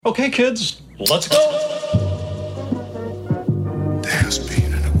Okay, kids, let's go. There has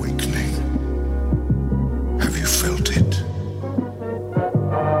been an awakening. Have you felt it?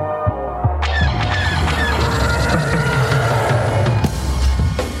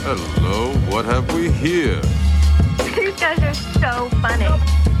 Hello, what have we here? You guys are so funny.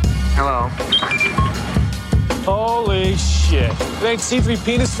 Hello. Holy shit. It ain't C3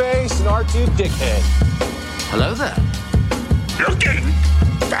 penis face and R2 dickhead. Hello there. Looking?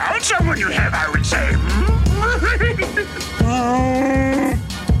 Found someone you have, I would say.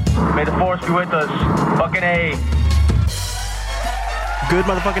 May the force be with us. Fucking A. Good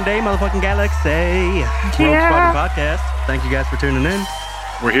motherfucking day, motherfucking galaxy. Rogue Squadron Podcast. Thank you guys for tuning in.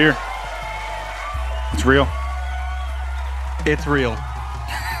 We're here. It's real. It's real.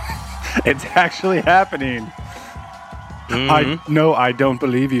 It's actually happening. I don't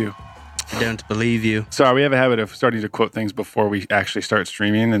believe you. I don't believe you. Sorry, we have a habit of starting to quote things before we actually start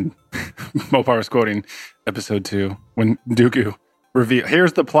streaming, and Mopar was quoting episode 2 when Dooku revealed,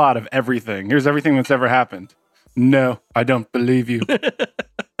 here's the plot of everything. Here's everything that's ever happened. No, I don't believe you.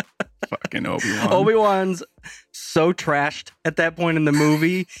 Fucking Obi-Wan. Obi-Wan's so trashed at that point in the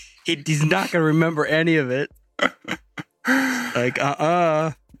movie, he's not going to remember any of it. Like,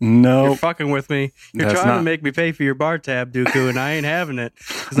 No. You're fucking with me. You're That's trying not- to make me pay for your bar tab, Dooku, and I ain't having it.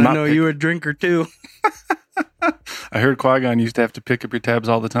 Because I Not know pick- you're a drinker, too. I heard Qui-Gon used to have to pick up your tabs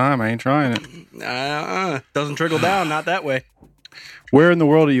all the time. I ain't trying it. Doesn't trickle down, not that way. Where in the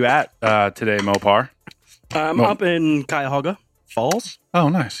world are you at today, Mopar? I'm Well- up in Cuyahoga Falls. Oh,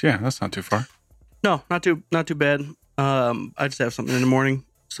 nice. Yeah, that's not too far. No, not too bad. I just have something in the morning.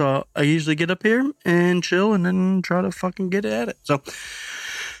 So I usually get up here and chill and then try to fucking get at it. So,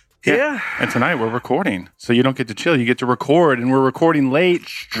 yeah. And tonight we're recording. So you don't get to chill. You get to record, and we're recording late.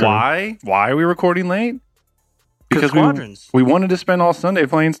 True. Why? Why are we recording late? Because Squadrons. we wanted to spend all Sunday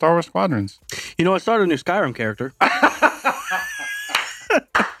playing Star Wars Squadrons. You know, I started a new Skyrim character.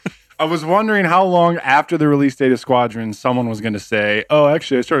 I was wondering how long after the release date of Squadrons someone was going to say, oh,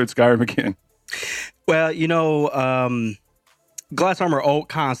 actually, I started Skyrim again. Well, you know, Glass Armor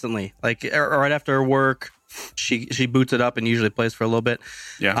constantly. Like, right after work, she boots it up and usually plays for a little bit.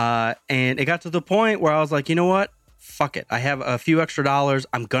 Yeah. And it got to the point where I was like, you know what? Fuck it. I have a few extra dollars.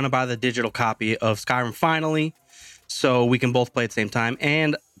 I'm going to buy the digital copy of Skyrim finally so we can both play at the same time.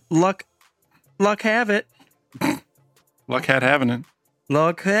 And luck have it. Luck had having it.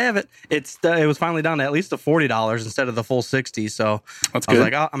 Look, have it. It was finally down to at least the $40 instead of the full $60. So That's I was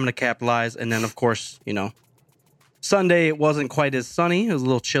good. like, I'm going to capitalize. And then, of course, you know, Sunday it wasn't quite as sunny. It was a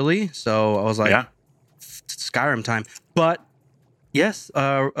little chilly. So I was like, Yeah. Skyrim time. But yes,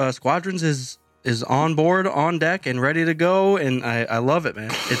 Squadrons is on board, on deck, and ready to go. And I love it,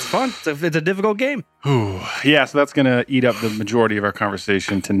 man. It's fun. It's a difficult game. Yeah, so that's going to eat up the majority of our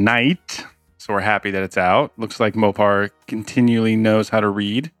conversation tonight. So we're happy that it's out. Looks like Mopar continually knows how to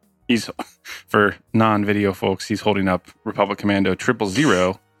read. He's, for non-video folks, he's holding up Republic Commando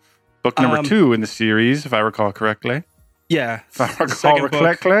 000, book number 2 in the series, if I recall correctly. Yeah. If I recall Second book.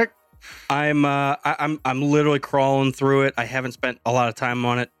 correctly. I'm literally crawling through it. I haven't spent a lot of time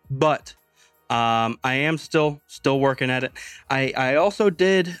on it, but I am still working at it. I also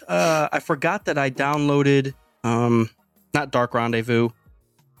did. I forgot that I downloaded not Dark Rendezvous,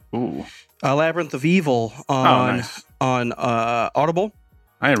 Ooh, Labyrinth of Evil on nice. on Audible.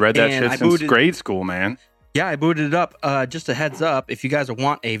 I ain't read that And shit I since booted- grade school, man. Yeah, I booted it up. Just a heads up, if you guys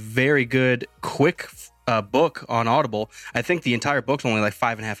want a very good, quick book on Audible, I think the entire book's only like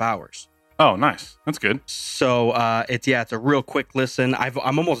 5.5 hours. Oh, nice. That's good. So it's a real quick listen.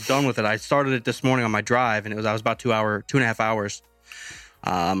 I'm almost done with it. I started it this morning on my drive, and I was about 2.5 hours,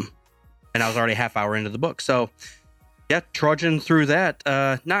 and I was already a half hour into the book. So yeah, trudging through that.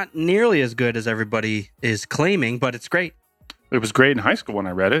 Not nearly as good as everybody is claiming, but it's great. It was great in high school when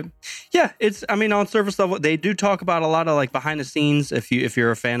I read it. Yeah, on surface level, they do talk about a lot of like behind the scenes. If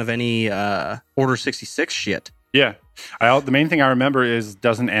you're a fan of any Order 66 shit. Yeah. The main thing I remember is,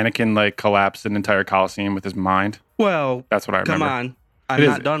 doesn't Anakin like collapse an entire Coliseum with his mind? Well, That's what I remember. come on, I'm It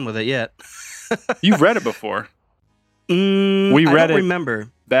not is- done with it yet. You've read it before. We read it. Remember.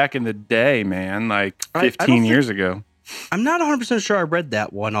 Back in the day, man, like I 15 don't years ago. I'm not 100% sure I read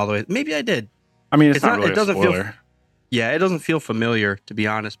that one all the way. Maybe I did. I mean, it's It's not not- really it a doesn't feel- spoiler. Yeah, it doesn't feel familiar, to be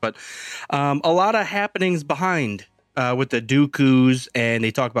honest. But a lot of happenings behind with the Dooku's, and they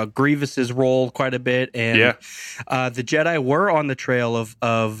talk about Grievous's role quite a bit. And the Jedi were on the trail of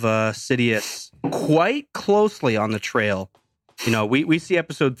Sidious, quite closely on the trail. You know, we see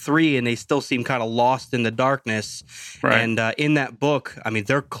episode 3, and they still seem kind of lost in the darkness. Right. And in that book, I mean,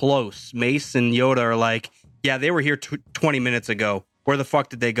 they're close. Mace and Yoda are like, yeah, they were here 20 minutes ago. Where the fuck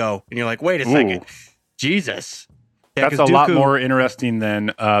did they go? And you're like, wait a second. Jesus. Yeah, that's a lot more interesting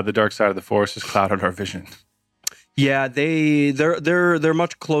than the dark side of the Force has clouded our vision. Yeah, they're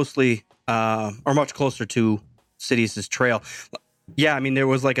much closer to Sidious's trail. Yeah, I mean, there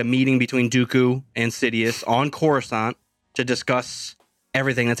was like a meeting between Dooku and Sidious on Coruscant to discuss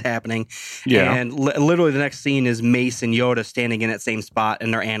everything that's happening. Yeah. And literally the next scene is Mace and Yoda standing in that same spot,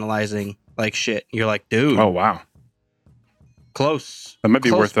 and they're analyzing like shit. You're like, dude. Oh, wow. Close. That might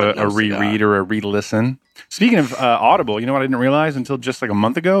be worth a reread or a re-listen. Speaking of Audible, you know what I didn't realize until just like a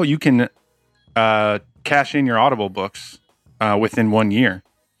month ago? You can cash in your Audible books within 1 year.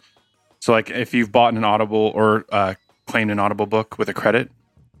 So like if you've bought an Audible or claimed an Audible book with a credit,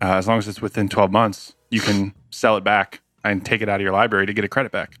 as long as it's within 12 months, you can sell it back and take it out of your library to get a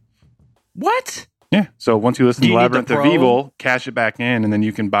credit back. What? Yeah. So once you listen to Labyrinth of Evil, cash it back in, and then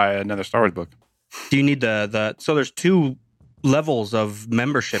you can buy another Star Wars book. Do you need the so there's 2 levels of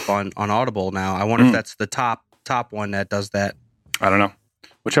membership on Audible now. I wonder if that's the top one that does that. I don't know.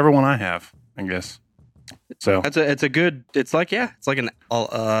 Whichever one I have, I guess. So it's like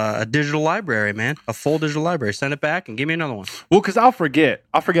a digital library, man. A full digital library. Send it back and give me another one. Well, because I'll forget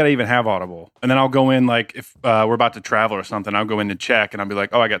I even have Audible, and then I'll go in like if we're about to travel or something. I'll go in to check, and I'll be like,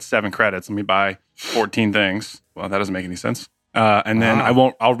 oh, I got 7 credits. Let me buy 14 things. Well, that doesn't make any sense. And then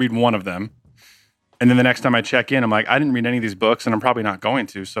I'll read one of them. And then the next time I check in, I'm like, I didn't read any of these books, and I'm probably not going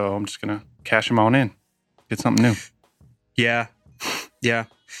to, so I'm just going to cash them on in. Get something new. Yeah.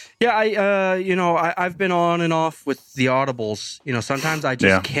 I've been on and off with the Audibles. You know, sometimes I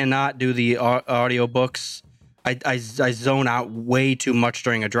just cannot do the audiobooks. I zone out way too much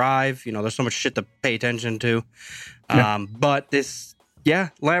during a drive. You know, there's so much shit to pay attention to. But this,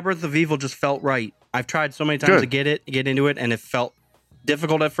 Labyrinth of Evil just felt right. I've tried so many times to get into it, and it felt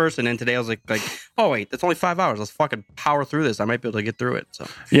difficult at first, and then today I was like, oh wait, that's only 5 hours. Let's fucking power through this. I might be able to get through it. So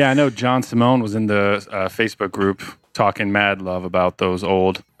yeah, I know John Simone was in the Facebook group talking mad love about those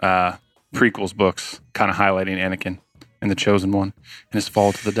old prequels books, kind of highlighting Anakin and the Chosen One and his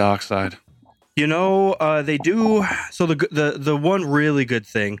fall to the dark side. You know, they do. So the one really good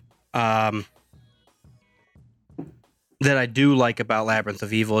thing that I do like about Labyrinth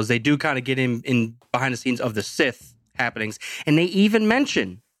of Evil is they do kind of get in behind the scenes of the Sith happenings, and they even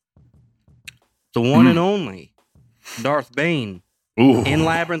mention the one and only Darth Bane in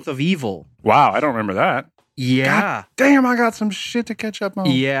Labyrinth of Evil. Wow, I don't remember that. Yeah. God damn, I got some shit to catch up on.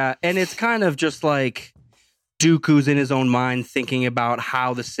 Yeah, and it's kind of just like Dooku's in his own mind thinking about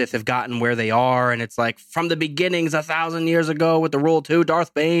how the Sith have gotten where they are, and it's like from the beginnings 1,000 years ago with the Rule 2,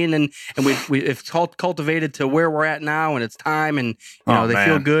 Darth Bane, and it's cultivated to where we're at now, and it's time, and they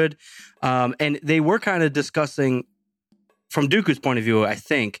feel good. And they were kind of discussing, from Dooku's point of view, I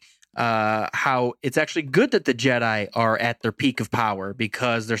think, how it's actually good that the Jedi are at their peak of power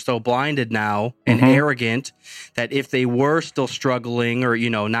because they're so blinded now and arrogant that if they were still struggling or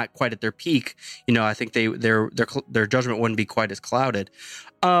not quite at their peak, I think their judgment wouldn't be quite as clouded.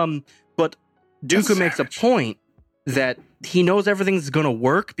 But Dooku makes a point that he knows everything's going to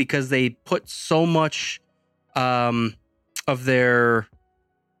work because they put so much of their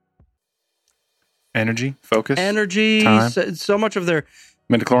energy, focus, time. So much of their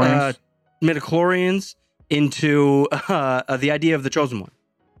midichlorians into the idea of the Chosen One.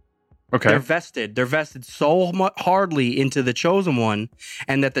 Okay. They're vested so hardly into the Chosen One,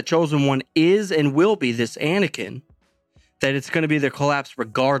 and that the Chosen One is and will be this Anakin, that it's going to be their collapse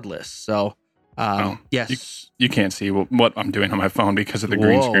regardless. So, yes. You can't see what I'm doing on my phone because of the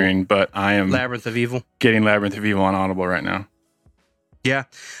green screen, but I am Labyrinth of Evil. Getting Labyrinth of Evil on Audible right now. Yeah.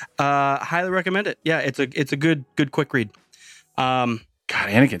 Highly recommend it. Yeah, it's a good quick read. God,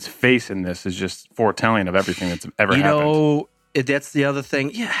 Anakin's face in this is just foretelling of everything that's ever happened. That's the other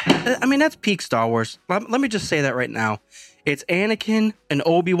thing. Yeah, I mean, that's peak Star Wars. Let me just say that right now. It's Anakin and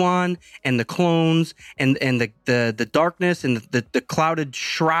Obi-Wan and the clones and the darkness and the clouded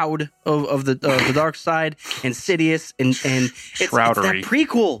shroud of the dark side and Sidious and it's that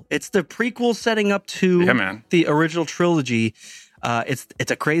prequel. It's the prequel setting up to the original trilogy.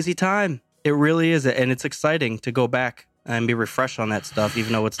 It's a crazy time. It really is, and it's exciting to go back and be refreshed on that stuff,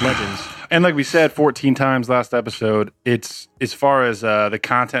 even though it's Legends. And like we said 14 times last episode, it's as far as the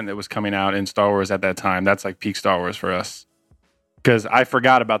content that was coming out in Star Wars at that time, that's like peak Star Wars for us. Because I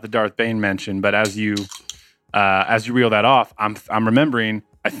forgot about the Darth Bane mention, but as you reel that off, I'm remembering.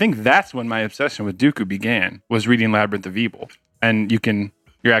 I think that's when my obsession with Dooku began. Was reading Labyrinth of Evil, and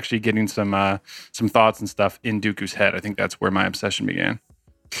you're actually getting some thoughts and stuff in Dooku's head. I think that's where my obsession began.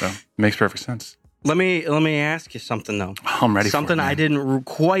 So it makes perfect sense. Let me ask you something though. I'm ready. Something for it, I didn't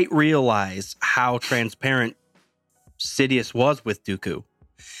quite realize how transparent Sidious was with Dooku.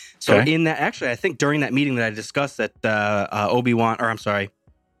 So in that, actually, I think during that meeting that I discussed that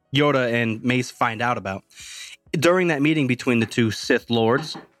Yoda and Mace find out about, during that meeting between the two Sith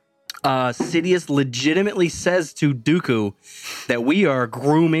Lords, Sidious legitimately says to Dooku that we are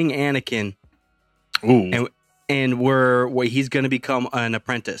grooming Anakin. Ooh. And he's going to become an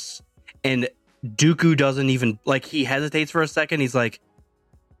apprentice. And Dooku doesn't even, like, he hesitates for a second. He's like,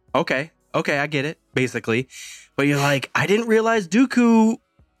 okay, I get it, basically. But you're like, I didn't realize Dooku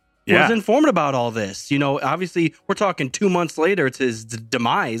was informed about all this. You know, obviously, we're talking 2 months later. It's his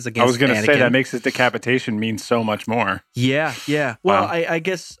demise against Anakin. I was going to say that makes his decapitation mean so much more. Yeah. Well, I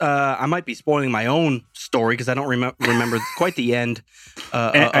guess I might be spoiling my own story because I don't remember quite the end.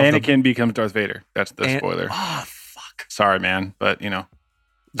 Anakin becomes Darth Vader. That's the spoiler. Oh, fuck. Sorry, man. But, you know,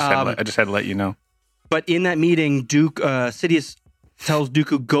 I just had to let you know. But in that meeting, Sidious tells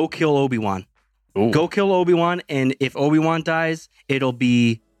Dooku, go kill Obi-Wan. Ooh. Go kill Obi-Wan, and if Obi-Wan dies, it'll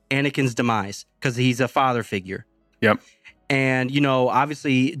be Anakin's demise because he's a father figure. Yep. And, you know,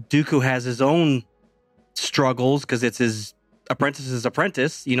 obviously Dooku has his own struggles because it's his apprentice's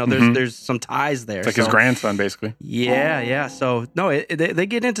apprentice. You know, there's some ties there. It's like his grandson, basically. Yeah. So, no, they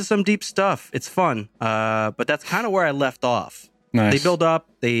get into some deep stuff. It's fun. But that's kind of where I left off. Nice. They build up.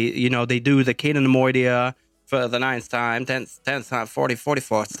 They do the Cato Nemoidia for the 9th time, 10th time,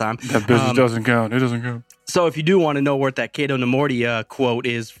 44th time. That business doesn't count. It doesn't count. So if you do want to know what that Cato Nemoidia quote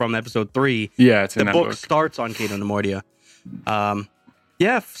is from episode 3, it's in that book. The book starts on Cato Nemoidia.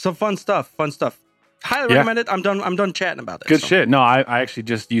 Some fun stuff. Highly recommend it. I'm done chatting about it. Good shit. No, I actually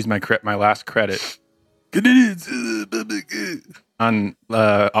just used my last credit on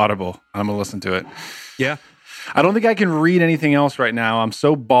Audible. I'm gonna listen to it. Yeah. I don't think I can read anything else right now. I'm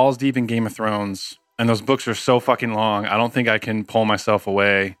so balls deep in Game of Thrones, and those books are so fucking long. I don't think I can pull myself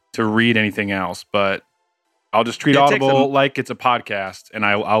away to read anything else, but I'll just treat Audible like it's a podcast, and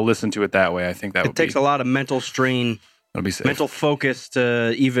I'll listen to it that way. I think it takes a lot of mental strain, that'll be safe. Mental focus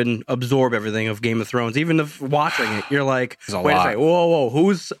to even absorb everything of Game of Thrones. Even if watching it, you're like, wait a second, whoa,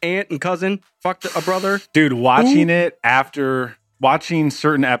 who's aunt and cousin? Fucked a brother? Dude, watching it after... Watching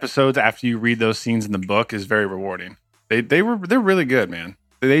certain episodes after you read those scenes in the book is very rewarding. They're really good, man.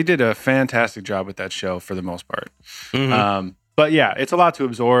 They did a fantastic job with that show for the most part. Mm-hmm. But yeah, it's a lot to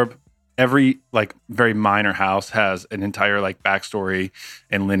absorb. Every like very minor house has an entire like backstory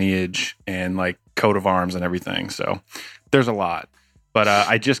and lineage and like coat of arms and everything. So there's a lot. But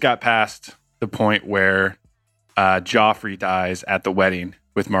I just got past the point where Joffrey dies at the wedding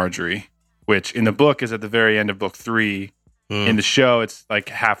with Marjorie, which in the book is at the very end of book 3. In the show, it's like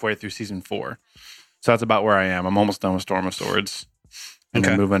halfway through season 4. So that's about where I am. I'm almost done with Storm of Swords. And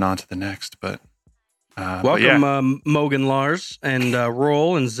then moving on to the next. But welcome, Mogan Lars and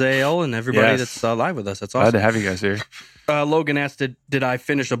Roll and Zale and everybody that's live with us. That's awesome. Glad to have you guys here. Logan asked, did I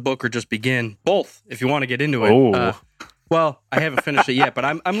finish a book or just begin? Both, if you want to get into it. Oh. Well, I haven't finished it yet, but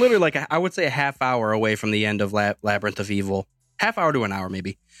I'm literally like, I would say a half hour away from the end of Labyrinth of Evil. Half hour to an hour,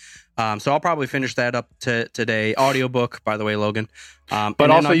 maybe. So I'll probably finish that up today. Audiobook, by the way, Logan.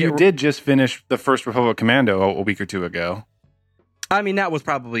 But also you did just finish the First Republic Commando a week or two ago. I mean, that was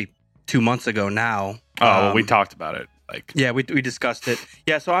probably 2 months ago now. Oh, well, we talked about it. Yeah, we discussed it.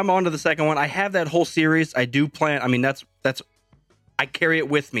 Yeah, so I'm on to the second one. I have that whole series. I do plan. I mean, that's I carry it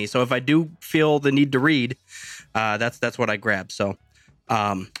with me. So if I do feel the need to read, that's what I grab. So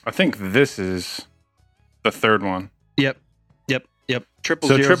I think this is the third one. Yep.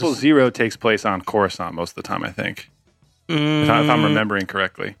 Triple Zero takes place on Coruscant most of the time, I think. If I'm remembering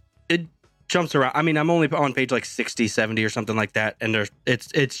correctly. It jumps around. I mean, I'm only on page like 60, 70 or something like that, and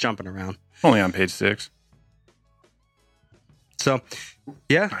it's jumping around. Only on page 6. So,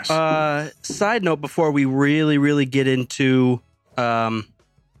 yeah. Nice. Side note before we really get into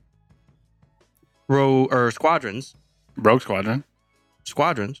squadrons. Rogue Squadron.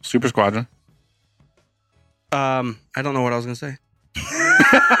 Squadrons. Super Squadron. I don't know what I was going to say.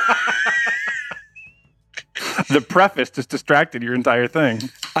 The preface just distracted your entire thing.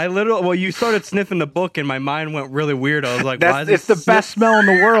 You started sniffing the book and my mind went really weird. I was like, it's the best smell in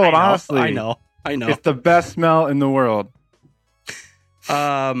the world, honestly. I know. It's the best smell in the world.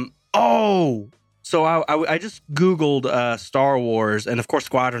 So I just Googled Star Wars, and of course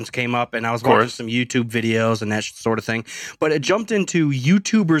Squadrons came up, and I was watching some YouTube videos and that sort of thing. But it jumped into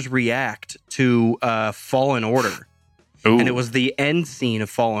YouTubers react to Fallen Order. Ooh. And it was the end scene of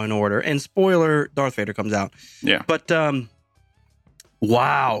Fallen Order. And spoiler, Darth Vader comes out. Yeah. But,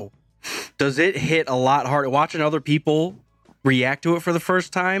 wow. Does it hit a lot harder? Watching other people react to it for the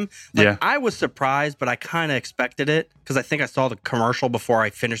first time. I was surprised, but I kind of expected it because I think I saw the commercial before I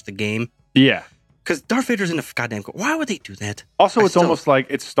finished the game. Yeah. Because Darth Vader's in a goddamn. Why would they do that? Also, it's almost like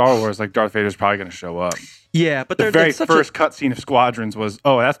it's Star Wars. Like Darth Vader's probably going to show up. Yeah, but the very first cutscene of Squadrons was,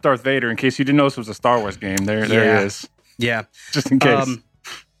 oh, that's Darth Vader. In case you didn't know this was a Star Wars game, there he is. Yeah, just in case.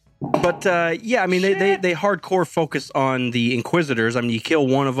 But I mean, they hardcore focus on the Inquisitors. I mean, you kill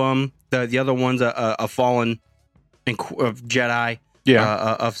one of them. The other one's a fallen Jedi.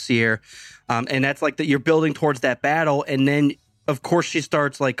 Of Cere, and that's like that. You're building towards that battle, and then of course she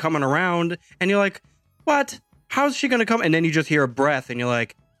starts like coming around, and you're like, "What? How's she gonna come?" And then you just hear a breath, and you're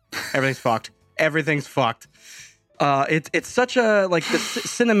like, "Everything's fucked. Everything's fucked." It's such a like the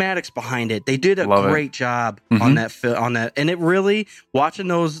cinematics behind it. They did a great job on that, and it really watching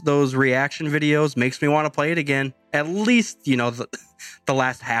those reaction videos makes me want to play it again. At least the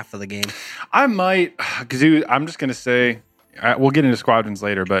last half of the game. I might, because I'm just gonna say. We'll get into Squadrons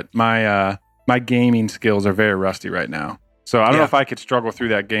later, but my gaming skills are very rusty right now. So I don't know if I could struggle through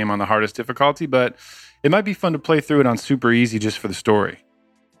that game on the hardest difficulty, but it might be fun to play through it on super easy just for the story.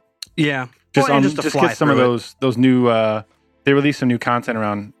 Yeah. Just get some of those new they released some new content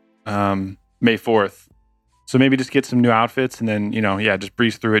around May 4th. So maybe just get some new outfits and then, just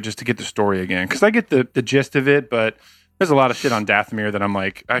breeze through it just to get the story again. Because I get the gist of it, but there's a lot of shit on Dathomir that I'm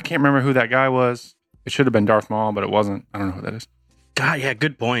like, I can't remember who that guy was. It should have been Darth Maul, but it wasn't. I don't know who that is. God, yeah,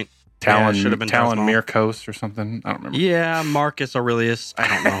 good point. Talon should have been Talon Mirkos or something. I don't remember. Yeah, Marcus Aurelius. I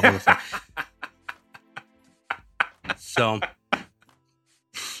don't know who the fuck. So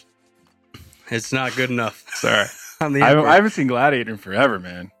it's not good enough. Sorry. I haven't seen Gladiator in forever,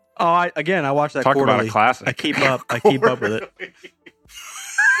 man. Oh, I watched that quarterly. Talk about a classic. I keep up with it.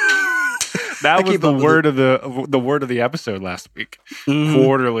 That was the word of the episode last week. Mm-hmm.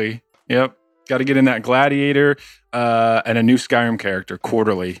 Quarterly. Yep. Got to get in that Gladiator and a new Skyrim character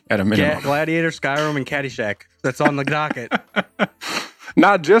quarterly at a minimum. Gladiator, Skyrim, and Caddyshack. That's on the docket.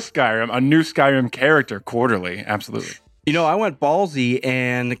 Not just Skyrim, a new Skyrim character quarterly. Absolutely. I went ballsy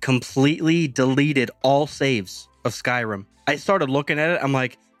and completely deleted all saves of Skyrim. I started looking at it. I'm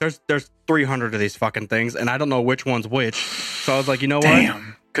like, there's 300 of these fucking things, and I don't know which one's which. So I was like, what?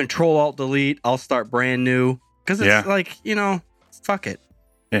 Control Alt Delete. I'll start brand new because it's like fuck it.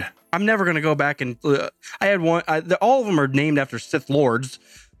 Yeah. I'm never going to go back and... I had one... all of them are named after Sith Lords.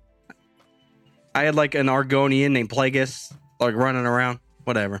 I had like an Argonian named Plagueis, like running around.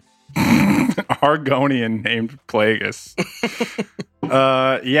 Whatever. Argonian named Plagueis.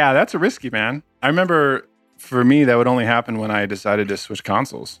 That's a risky, man. I remember for me, that would only happen when I decided to switch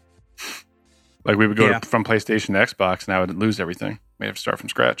consoles. Like we would go from PlayStation to Xbox and I would lose everything. We'd have to start from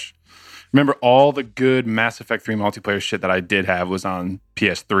scratch. Remember, all the good Mass Effect 3 multiplayer shit that I did have was on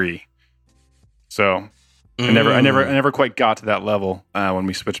PS3. So I never quite got to that level when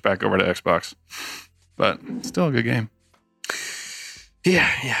we switched back over to Xbox. But still a good game.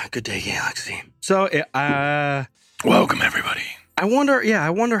 Yeah, good day, Galaxy. So, welcome everybody. I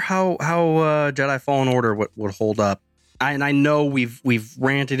wonder how Jedi Fallen Order would hold up. I know we've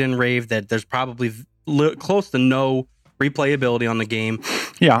ranted and raved that there's probably close to no replayability on the game.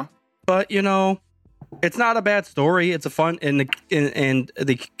 Yeah. But it's not a bad story. It's a fun and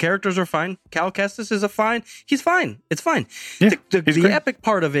the characters are fine. Cal Kestis is he's fine. It's fine. Yeah, the epic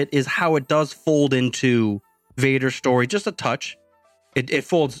part of it is how it does fold into Vader's story just a touch. It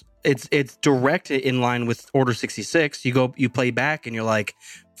folds. It's direct in line with Order 66. You play back and you're like,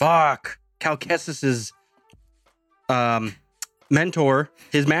 fuck. Cal Kestis's mentor,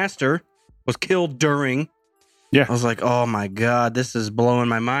 his master, was killed during. Yeah, I was like, "Oh my god, this is blowing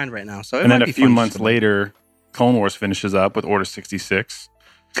my mind right now." So, and then a few months later, Clone Wars finishes up with Order 66.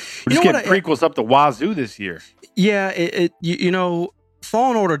 We're just getting prequels up the wazoo this year. Yeah,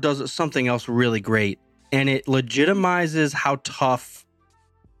 Fallen Order does something else really great, and it legitimizes how tough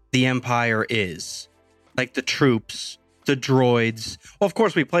the Empire is. Like the troops, the droids. Well, of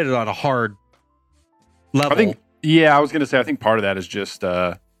course, we played it on a hard level. I was going to say, I think part of that is just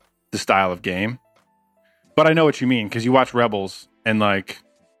the style of game. But I know what you mean, because you watch Rebels and like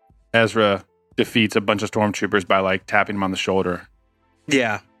Ezra defeats a bunch of stormtroopers by like tapping them on the shoulder.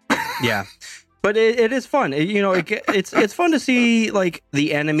 Yeah. But it is fun. It's fun to see like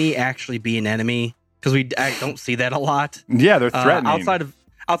the enemy actually be an enemy, because I don't see that a lot. Yeah, they're threatening.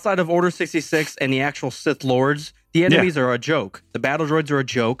 Outside of Order 66 and the actual Sith Lords, the enemies are a joke. The battle droids are a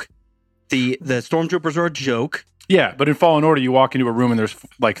joke. The stormtroopers are a joke. Yeah, but in Fallen Order, you walk into a room and there's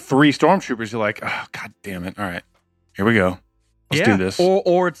like 3 stormtroopers. You're like, oh, god damn it. All right, here we go. Let's do this.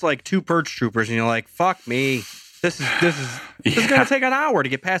 Or it's like 2 purge troopers and you're like, fuck me. This is going to take an hour to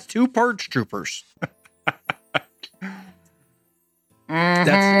get past 2 purge troopers.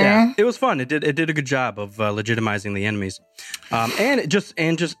 It was fun. It did a good job of legitimizing the enemies, and just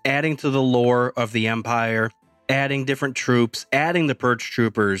adding to the lore of the Empire, adding different troops, adding the Purge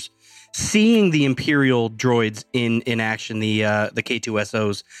troopers, seeing the Imperial droids in action, the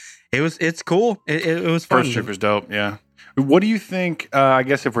K2SOs. It's cool. It was fun. Purge troopers dope. Yeah. What do you think? I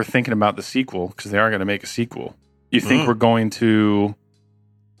guess if we're thinking about the sequel, because they are going to make a sequel, you think we're going to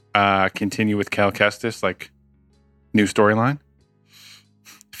continue with Cal Kestis, like new storyline?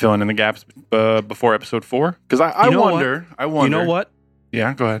 Filling in the gaps before episode 4? Because I wonder. You know what?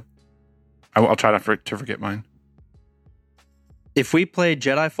 Yeah, go ahead. I'll try not to forget mine. If we play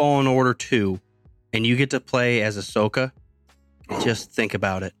Jedi Fallen Order 2 and you get to play as Ahsoka, just think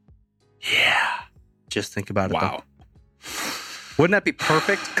about it. Yeah. Just think about it. Wow. Wouldn't that be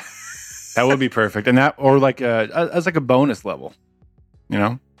perfect? That would be perfect. And that, or like as like a bonus level, you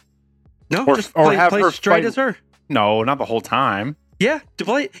know? No, or, just or play, have play her straight fight. as her. No, not the whole time. Yeah, to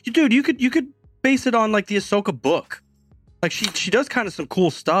play, dude. You could base it on like the Ahsoka book. Like she does kind of some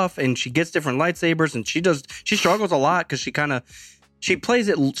cool stuff, and she gets different lightsabers, and she struggles a lot because she plays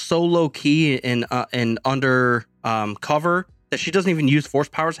it so low key and under cover that she doesn't even use force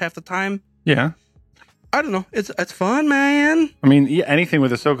powers half the time. Yeah, I don't know. It's fun, man. I mean, yeah, anything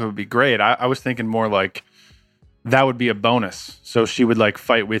with Ahsoka would be great. I was thinking more like that would be a bonus. So she would like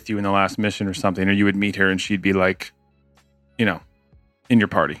fight with you in the last mission or something, or you would meet her and she'd be like, you know, in your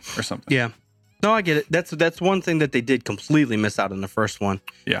party or something. Yeah. No, I get it. That's one thing that they did completely miss out in the first one.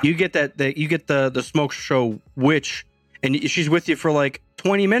 Yeah. You get you get the smoke show witch, and she's with you for like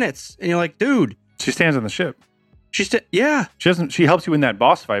 20 minutes, and you're like, dude. She stands on the ship. Yeah. She helps you in that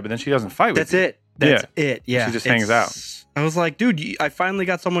boss fight, but then she doesn't fight with you. That's it. Yeah. She just hangs out. I was like, dude, I finally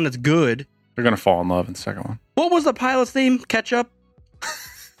got someone that's good. They're going to fall in love in the second one. What was the pilot's name? Ketchup?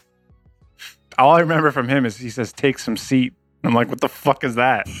 All I remember from him is he says, take some seat. I'm like, what the fuck is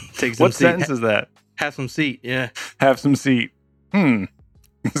that? Take some what seat. sentence is that? Have some seat. Yeah. Have some seat.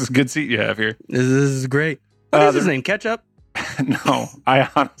 This is a good seat you have here. This is great. What is his name? Ketchup? No, I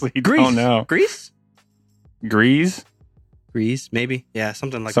honestly don't know. Grease? Grease? Grease, maybe. Yeah,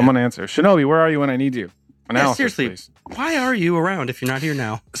 something like Someone that. answer. Shinobi, where are you when I need you? Analysis, seriously, please. why are you around if you're not here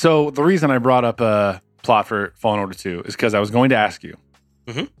now? So the reason I brought up a plot for Fallen Order 2 is because I was going to ask you.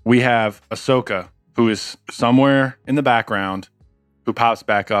 Mm-hmm. We have Ahsoka, who is somewhere in the background, who pops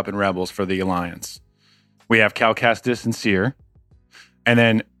back up in Rebels for the Alliance. We have Cal Kestis and Seer. And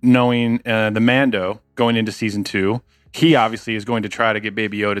then knowing the Mando going into Season 2, he obviously is going to try to get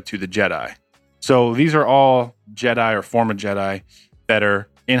Baby Yoda to the Jedi. So these are all Jedi or former Jedi that are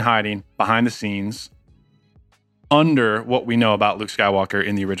in hiding behind the scenes under what we know about Luke Skywalker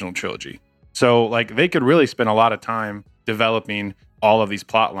in the original trilogy. So like they could really spend a lot of time developing all of these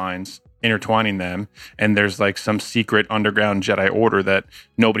plot lines, intertwining them, and there's like some secret underground Jedi order that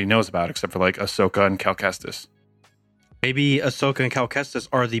nobody knows about except for like Ahsoka and Cal Kestis. Maybe Ahsoka and Cal Kestis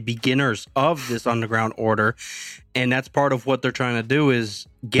are the beginners of this underground order, and that's part of what they're trying to do is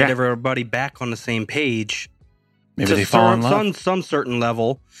get everybody back on the same page. Maybe they fall in love. Some certain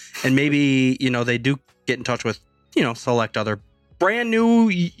level, and maybe they do get in touch with select other brand new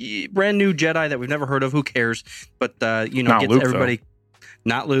Jedi that we've never heard of. Who cares? But not gets Luke, everybody. Though.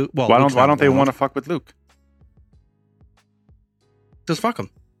 Not Luke. Well, why don't they want to fuck with Luke? Just fuck him.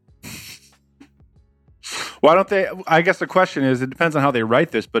 Why don't they? I guess the question is, it depends on how they write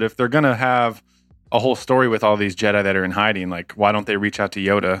this, but if they're going to have a whole story with all these Jedi that are in hiding, like, why don't they reach out to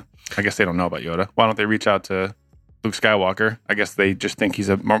Yoda? I guess they don't know about Yoda. Why don't they reach out to Luke Skywalker? I guess they just think he's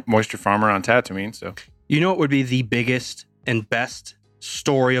a moisture farmer on Tatooine, so. You know what would be the biggest and best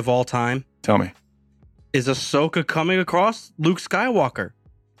story of all time? Tell me. Is Ahsoka coming across Luke Skywalker,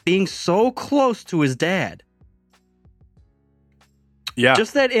 being so close to his dad. Yeah.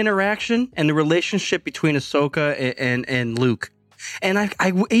 Just that interaction and the relationship between Ahsoka and Luke. And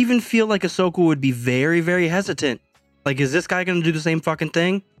I even feel like Ahsoka would be very, very hesitant. Like, is this guy going to do the same fucking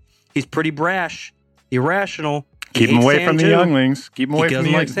thing? He's pretty brash, irrational. Keep him away from the younglings. Keep him away from the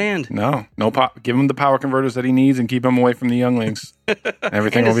He doesn't like sand. No give him the power converters that he needs and keep him away from the younglings.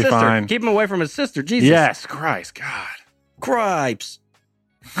 Everything will be fine. Keep him away from his sister. Jesus. Yes, Christ, God. Cripes.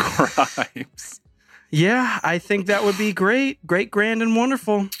 Yeah, I think that would be great. Great, grand, and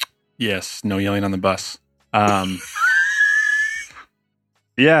wonderful. Yes, no yelling on the bus.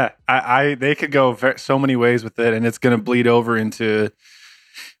 Yeah, they could go so many ways with it, and it's going to bleed over into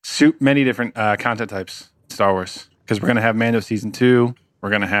many different content types in Star Wars. Because we're going to have Mando Season 2. We're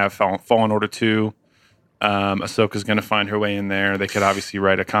going to have Fallen Order 2. Ahsoka's going to find her way in there. They could obviously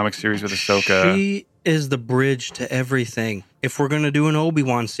write a comic series with Ahsoka. She is the bridge to everything. If we're going to do an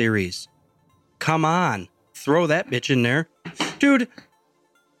Obi-Wan series, come on. Throw that bitch in there. Dude,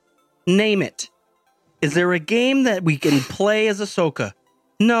 name it. Is there a game that we can play as Ahsoka?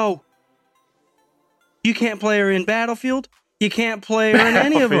 No. You can't play her in Battlefield. You can't play her in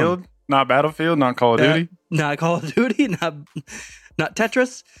any of them. Not Battlefield, not Call of Duty. Not Call of Duty, not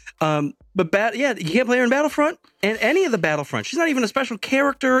Tetris. But you can't play her in Battlefront and any of the Battlefront. She's not even a special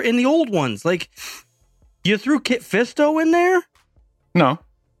character in the old ones. Like, you threw Kit Fisto in there? No.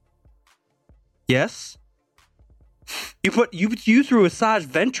 Yes. You threw Asajj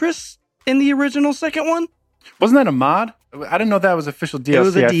Ventress in the original second one? Wasn't that a mod? I didn't know that was official DLC. It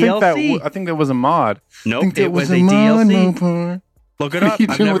was a DLC. I think that was a mod. Nope, it was a DLC. Mod. Look it up. What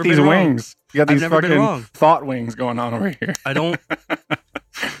are you doing with these wings? You got these fucking thought wings going on over here. I don't.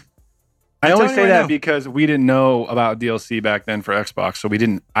 I only say that because we didn't know about DLC back then for Xbox, so we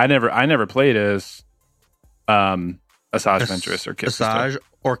didn't. I never played as Asajj Ventress or Kit. Asajj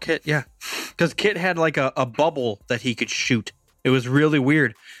or Kit, yeah, because Kit had like a bubble that he could shoot. It was really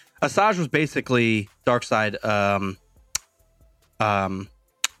weird. Asajj was basically Darkseid.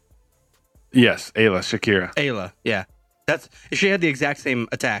 Yes, Shakira. Ayla, yeah. She had the exact same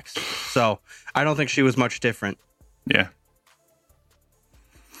attacks, so I don't think she was much different. Yeah.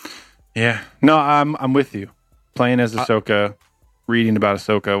 Yeah. No, I'm with you. Playing as Ahsoka, reading about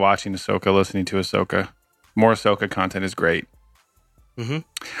Ahsoka, watching Ahsoka, listening to Ahsoka. More Ahsoka content is great. Mm-hmm.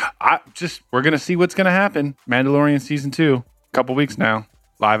 We're gonna see what's gonna happen. Mandalorian season 2, a couple weeks now.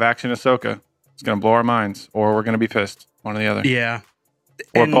 Live action Ahsoka. It's gonna blow our minds, or we're gonna be pissed. One or the other. Yeah.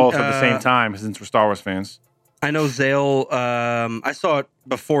 Or both at the same time, since we're Star Wars fans. I know Zale. I saw it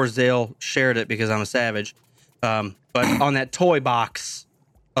before Zale shared it because I'm a savage. But on that toy box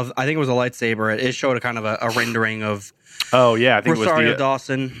of, I think it was a lightsaber, it showed a kind of a rendering of. Oh yeah, I think Rosario it was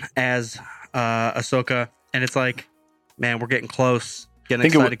Dawson as Ahsoka, and it's like, man, we're getting close, getting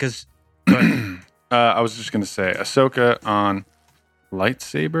excited because. I was just gonna say Ahsoka on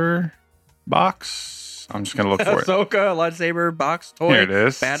lightsaber box. I'm just gonna look for it. Ahsoka lightsaber box toy. Here it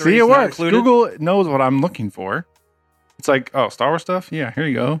is. Batteries See, it works. Included. Google knows what I'm looking for. It's like, oh, Star Wars stuff. Yeah, here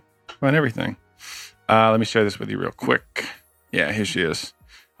you go. Find everything. Let me share this with you real quick. Yeah, here she is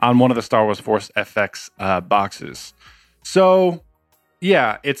on one of the Star Wars Force FX boxes. So,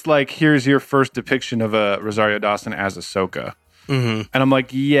 yeah, it's like, here's your first depiction of Rosario Dawson as Ahsoka. Mm-hmm. And I'm like,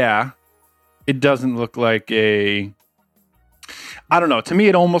 yeah, it doesn't look like I don't know. To me,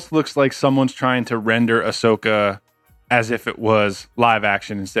 it almost looks like someone's trying to render Ahsoka as if it was live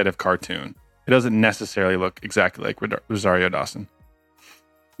action instead of cartoon. It doesn't necessarily look exactly like Rosario Dawson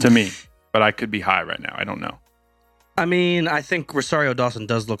to me, but I could be high right now. I don't know. I mean, I think Rosario Dawson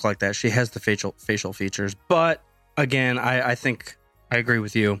does look like that. She has the facial features, but again, I think I agree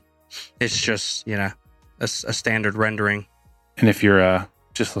with you. It's just, a standard rendering. And if you're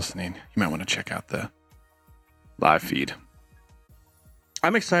just listening, you might want to check out the live feed.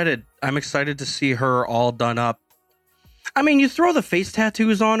 I'm excited. I'm excited to see her all done up. I mean, you throw the face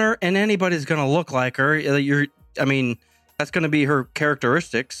tattoos on her, and anybody's going to look like her. That's going to be her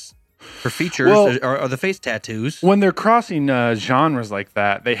characteristics, her features, or the face tattoos. When they're crossing genres like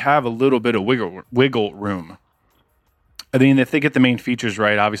that, they have a little bit of wiggle room. I mean, if they get the main features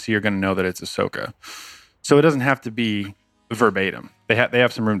right, obviously you're going to know that it's Ahsoka. So it doesn't have to be verbatim. They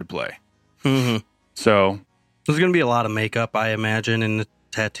have some room to play. Mm-hmm. So there's going to be a lot of makeup, I imagine, and the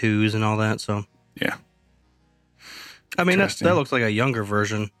tattoos and all that. So yeah, I mean that looks like a younger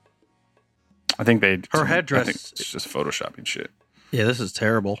version. I think her headdress. I think it's just photoshopping shit. Yeah, this is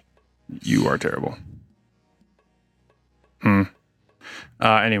terrible. You are terrible.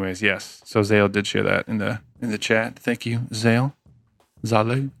 Anyways, yes. So Zale did share that in the chat. Thank you, Zale.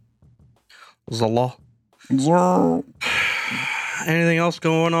 Zala. Anything else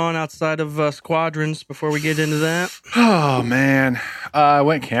going on outside of Squadrons before we get into that? Oh man, I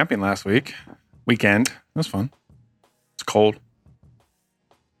went camping last weekend. It was fun. It's cold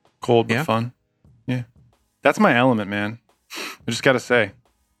but fun. Yeah, that's my element, man. I just gotta say,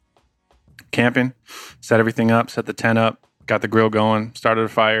 camping, set everything up, set the tent up, got the grill going, started a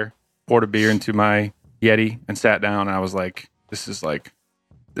fire, poured a beer into my Yeti, and sat down. And I was like, this is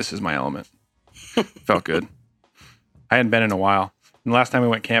my element. Felt good. I hadn't been in a while. And the last time we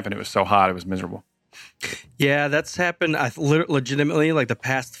went camping, it was so hot, it was miserable. Yeah, that's happened. I legitimately, like the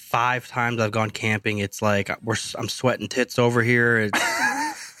past 5 times I've gone camping, it's like I'm sweating tits over here. It's,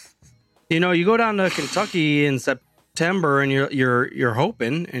 you go down to Kentucky in September and you're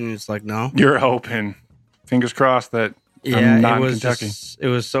hoping, and it's like, no. You're hoping. Fingers crossed that I'm not in Kentucky. It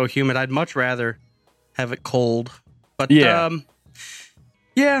was so humid. I'd much rather have it cold. But yeah.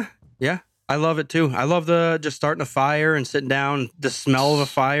 Yeah. I love it too. I love just starting a fire and sitting down. The smell of a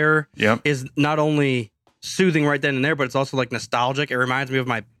fire is not only soothing right then and there, but it's also like nostalgic. It reminds me of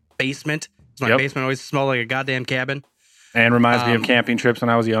my basement. My basement always smelled like a goddamn cabin. And reminds me of camping trips when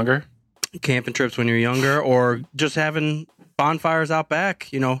I was younger. Camping trips when you're younger, or just having bonfires out back,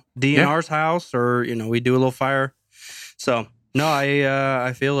 DNR's house, or, we do a little fire. So, no,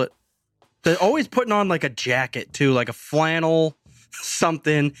 I feel it. They're always putting on like a jacket too, like a flannel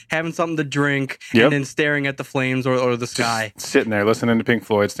something, having something to drink, and then staring at the flames or the sky. Just sitting there listening to Pink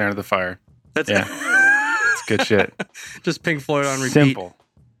Floyd, staring at the fire. It's good shit. Just Pink Floyd on repeat.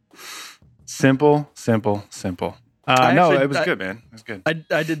 Simple. It was good, man. It was good.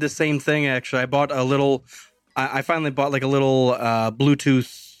 I did the same thing, actually. I bought a little... I finally bought like a little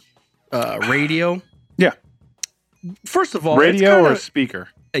Bluetooth radio. Yeah. First of all, radio or speaker?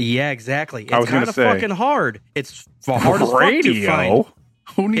 Yeah, exactly. It's kind of fucking hard. It's hard as fuck to find.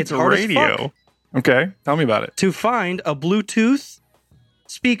 Who needs a radio? Okay, tell me about it. To find a Bluetooth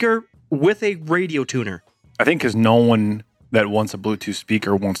speaker with a radio tuner. I think because no one that wants a Bluetooth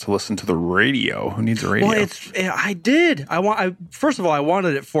speaker wants to listen to the radio. Who needs a radio? Well, I did. First of all, I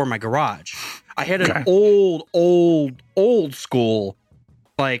wanted it for my garage. I had an old school,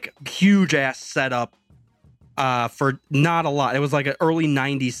 like huge ass setup for not a lot. It was like an early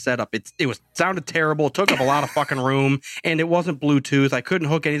 90s setup. It sounded terrible. It took up a lot of fucking room, and it wasn't Bluetooth. I couldn't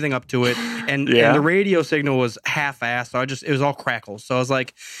hook anything up to it, and the radio signal was half-assed. So it was all crackles. So I was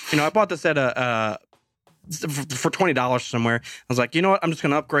like, I bought this at for $20 somewhere. I was like, you know what? I'm just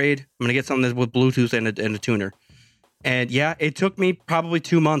going to upgrade. I'm going to get something with Bluetooth and a tuner. And yeah, it took me probably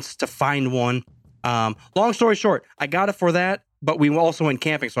 2 months to find one. Long story short, I got it for that, but we also went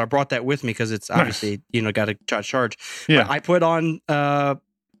camping, so I brought that with me because it's obviously, got to charge. Yeah. But I put on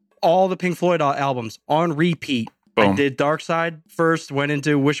all the Pink Floyd albums on repeat. Boom. I did Dark Side first, went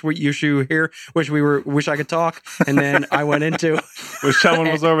into Wish You Were Here, Wish I Could Talk, and then I went into Wish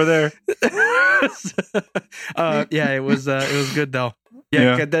Someone Was Over There. It was good though.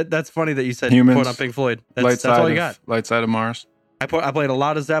 Yeah. That's funny that you said Humans, put on Pink Floyd. That's all you got. Light Side of Mars. I played a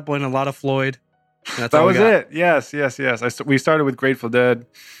lot of Zeppelin, a lot of Floyd. That was it. Yes. We started with Grateful Dead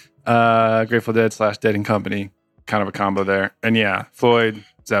 / Dead and Company, kind of a combo there, and Floyd,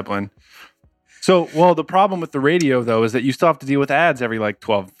 Zeppelin. So, the problem with the radio, though, is that you still have to deal with ads every,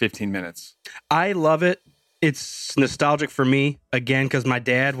 12, 15 minutes. I love it. It's nostalgic for me, again, because my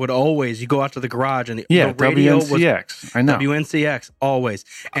dad would always, you go out to the garage, and the radio WNCX. I know. WNCX, always.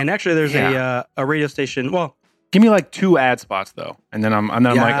 And actually, there's a radio station, give me, 2 ad spots, though. And then I'm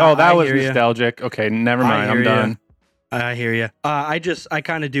like, oh, that was nostalgic. Okay, never mind. I'm done. I hear you. I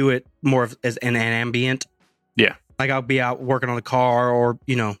kind of do it more as an ambient. Yeah. Like I'll be out working on the car or,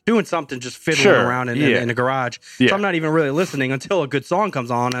 doing something, just fiddling around in the garage. Yeah. So I'm not even really listening until a good song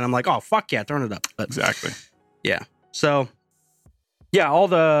comes on and I'm like, oh, fuck yeah, turn it up. But, exactly. Yeah. So, all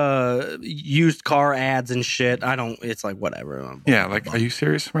the used car ads and shit, it's like whatever. Yeah, are you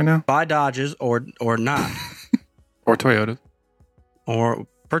serious right now? Buy Dodges or not. Or Toyota. Or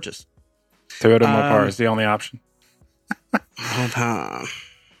purchase. Toyota Mopar is the only option. Hold on.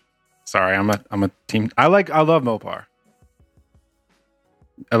 Sorry, I'm a team. I love Mopar.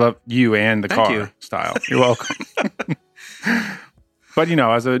 I love you and the car style. You're welcome. But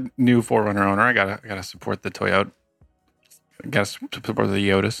as a new 4Runner owner, I gotta support the Toyota. I gotta support the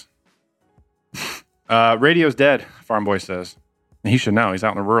Yodas. Radio's dead, Farm Boy says. And he should know. He's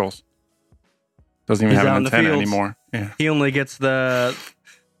out in the rurals. Doesn't even have an antenna anymore. Yeah. He only gets the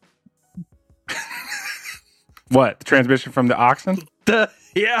what? The transmission from the oxen?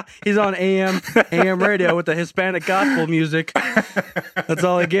 He's on AM radio with the Hispanic gospel music. That's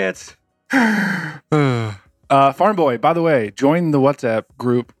all he gets. Farm Boy, by the way, join the WhatsApp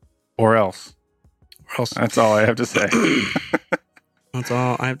group or else. That's all I have to say. That's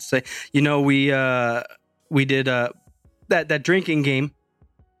all I have to say. We did that drinking game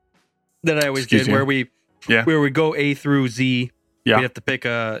that I always did where we go A through Z. Yeah. We have to pick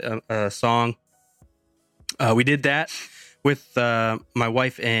a song. We did that with my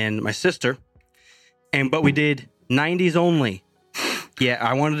wife and my sister, but we did 90s only. Yeah,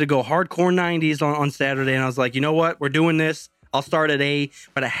 I wanted to go hardcore 90s on Saturday, and I was like, you know what? We're doing this. I'll start at A,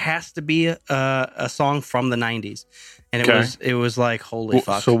 but it has to be a song from the 90s. And it was like, holy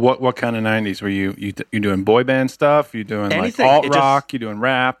fuck. So what kind of 90s were you doing? Boy band stuff? You doing anything, alt rock? You doing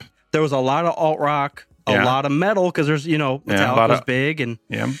rap? There was a lot of alt rock, a lot of metal, because there's, Metallica was big, and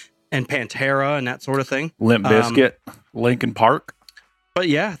Pantera and that sort of thing. Limp Bizkit, Linkin Park. But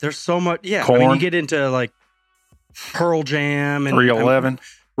yeah, there's so much. Yeah, Korn. I mean, you get into like Pearl Jam and 311,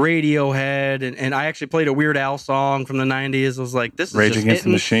 Radiohead, and I actually played a Weird Al song from the 90s. I was like, this is Rage just Against the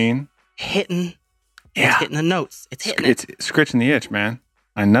Machine. Hitting the notes. It's hitting It's scratching the itch, man.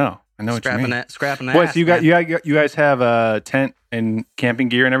 I know. I know what you mean. Scrapping that. What? So you guys have a tent and camping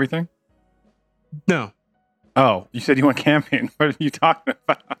gear and everything? No. Oh, you said you went camping. What are you talking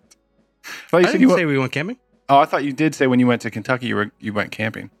about? I didn't say we went camping. Oh, I thought you did say when you went to Kentucky you went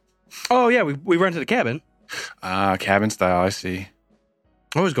camping. Oh yeah, we rented a cabin. Cabin style. I see.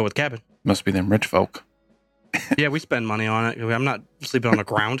 I always go with cabin. Must be them rich folk. Yeah, we spend money on it. I'm not sleeping on the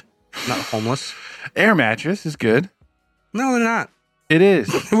ground. I'm not homeless. Air mattress is good. No, they're not. It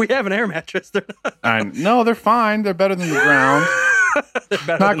is. We have an air mattress. They're not. No, they're fine. They're better than the ground.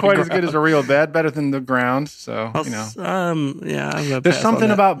 Not quite as good as a real bed. Better than the ground. So yeah. There's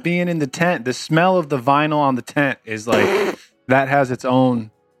something about being in the tent. The smell of the vinyl on the tent is like that has its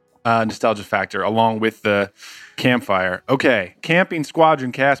own nostalgia factor, along with the campfire. Okay, Camping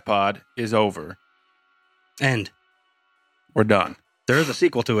Squadron Cast Pod is over. And we're done. There is a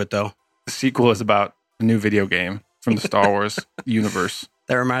sequel to it, though. The sequel is about a new video game from the Star Wars universe.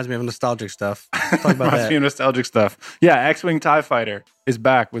 That reminds me of nostalgic stuff. Talk about reminds me of nostalgic stuff. Yeah, X-Wing TIE Fighter is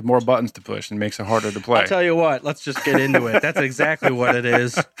back with more buttons to push and makes it harder to play. I'll tell you what, let's just get into it. That's exactly what it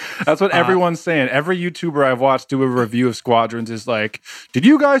is. That's what everyone's saying. Every YouTuber I've watched do a review of Squadrons is like, did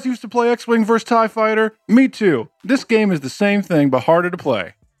you guys used to play X-Wing versus TIE Fighter? Me too. This game is the same thing, but harder to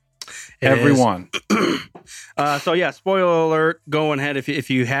play. Everyone. So yeah, spoiler alert, going ahead if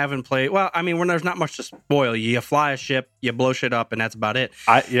you haven't played. Well, I mean, when there's not much to spoil, you fly a ship, you blow shit up, and that's about it.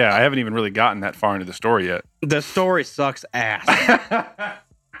 I haven't even really gotten that far into the story yet. The story sucks ass.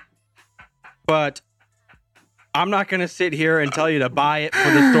 But I'm not going to sit here and tell you to buy it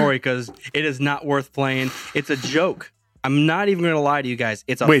for the story because it is not worth playing. It's a joke. I'm not even going to lie to you guys.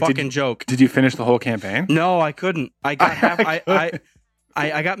 It's a fucking joke. Did you finish the whole campaign? No, I couldn't. I got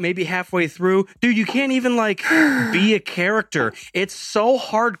I got maybe halfway through. Dude, you can't even like be a character. It's so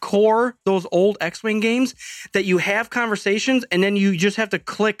hardcore, those old X-Wing games, that you have conversations and then you just have to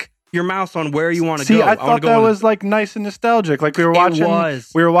click your mouse on where you want to go. See, I thought that was like nice and nostalgic. Like we were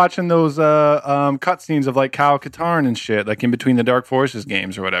watching those cutscenes of like Kyle Katarn and shit, like in between the Dark Forces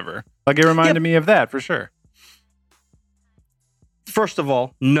games or whatever. Like it reminded me of that for sure. First of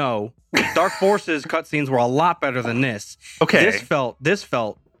all, no. Dark Forces cutscenes were a lot better than this. Okay. This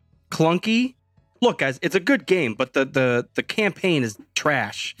felt clunky. Look, guys, it's a good game, but the campaign is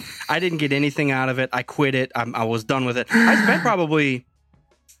trash. I didn't get anything out of it. I quit it. I was done with it. I spent probably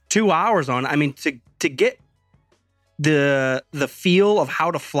 2 hours on it. I mean, to get the feel of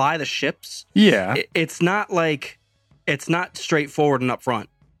how to fly the ships. Yeah. It's not straightforward and upfront.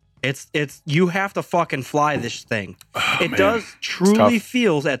 It's you have to fucking fly this thing. It does truly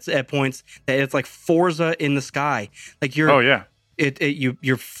feels at points that it's like Forza in the sky. Like you're. Oh yeah.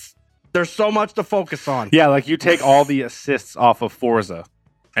 You're. There's so much to focus on. Yeah, like you take all the assists off of Forza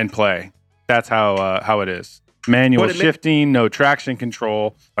and play. That's how it is. Manual shifting, no traction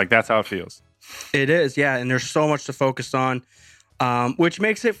control. Like that's how it feels. It is, yeah. And there's so much to focus on, which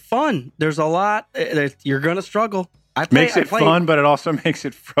makes it fun. There's a lot. You're gonna struggle. Makes it fun, but it also makes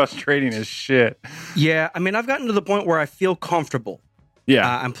it frustrating as shit. Yeah, I mean, I've gotten to the point where I feel comfortable. Yeah,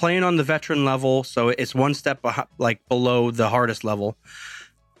 I'm playing on the veteran level, so it's one step below the hardest level,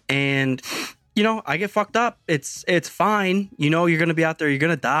 and I get fucked up. It's fine. You're going to be out there. You're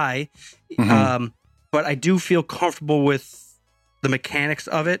going to die, but I do feel comfortable with the mechanics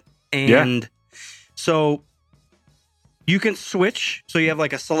of it, and so you can switch. So you have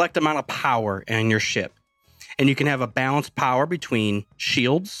like a select amount of power in your ship. And you can have a balanced power between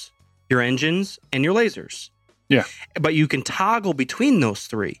shields, your engines, and your lasers. Yeah. But you can toggle between those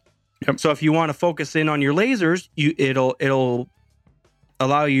three. Yep. So if you want to focus in on your lasers, it'll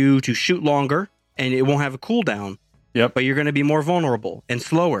allow you to shoot longer, and it won't have a cooldown. Yep. But you're going to be more vulnerable and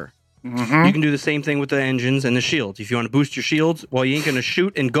slower. Mm-hmm. You can do the same thing with the engines and the shields. If you want to boost your shields, well, you ain't going to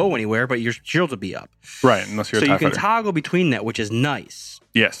shoot and go anywhere, but your shields will be up. Right, unless you're a TIE fighter. So you can fighter. toggle between that, which is nice.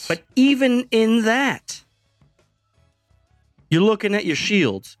 Yes. But even in that, you're looking at your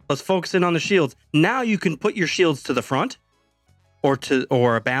shields. Let's focus in on the shields. Now you can put your shields to the front or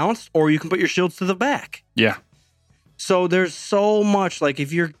balanced, or you can put your shields to the back. Yeah. So there's so much, like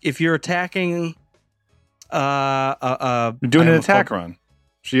if you're attacking doing an attack run.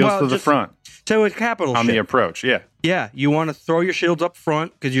 Shields to the front. To a capital on ship. The approach, yeah. Yeah, you want to throw your shields up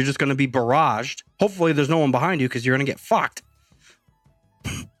front because you're just going to be barraged. Hopefully there's no one behind you because you're going to get fucked.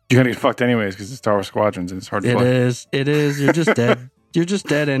 You're going to get fucked anyways because it's Star Wars Squadrons and it's hard to play. It is. You're just dead. You're just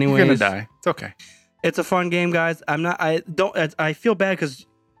dead anyways. You're going to die. It's okay. It's a fun game, guys. I feel bad because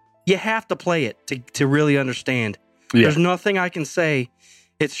you have to play it to really understand. Yeah. There's nothing I can say.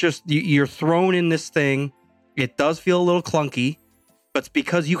 It's just you're thrown in this thing. It does feel a little clunky, but it's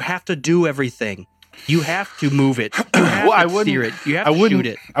because you have to do everything. You have to move it. You have to steer it. You have to shoot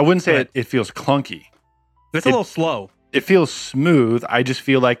it. I wouldn't say it feels clunky. It's a little slow. It feels smooth. I just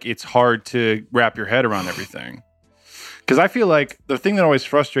feel like it's hard to wrap your head around everything. Because I feel like the thing that always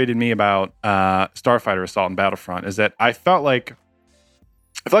frustrated me about Starfighter Assault and Battlefront is that I felt like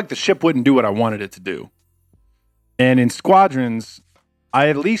the ship wouldn't do what I wanted it to do. And in Squadrons, I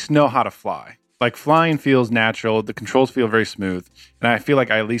at least know how to fly. Like, flying feels natural. The controls feel very smooth. And I feel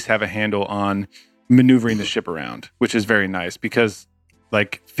like I at least have a handle on maneuvering the ship around, which is very nice. Because,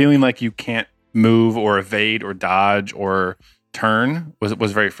 like, feeling like you can't move or evade or dodge or turn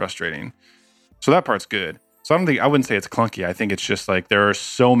was very frustrating. So that part's good. So I wouldn't say it's clunky. I think it's just like there are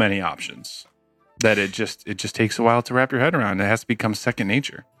so many options that it just takes a while to wrap your head around. It has to become second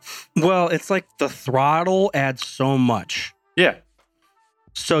nature. Well, it's like the throttle adds so much. Yeah.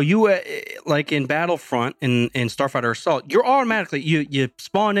 So you like in Battlefront in Starfighter Assault, you're automatically you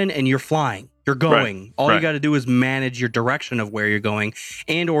spawn in and you're flying. You're going. Right. All you got to do is manage your direction of where you're going,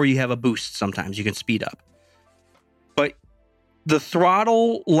 and or you have a boost. Sometimes you can speed up. But the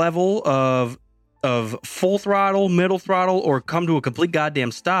throttle level of full throttle, middle throttle, or come to a complete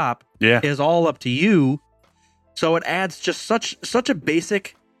goddamn stop is all up to you. So it adds just such a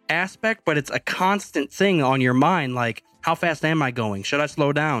basic aspect, but it's a constant thing on your mind. Like, how fast am I going? Should I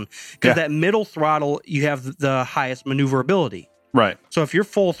slow down? Because that middle throttle, you have the highest maneuverability. Right. So if you're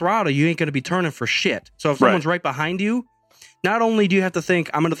full throttle, you ain't going to be turning for shit. So if someone's right behind you, not only do you have to think,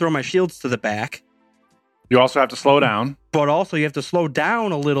 I'm going to throw my shields to the back, you also have to slow down. but also you have to slow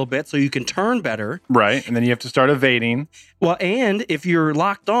down a little bit so you can turn better. Right. And then you have to start evading. Well, and if you're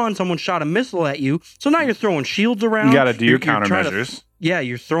locked on, someone shot a missile at you. So now you're throwing shields around. You got to do your You're trying countermeasures.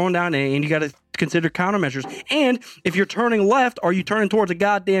 you're throwing down and you got to consider countermeasures. And if you're turning left, are you turning towards a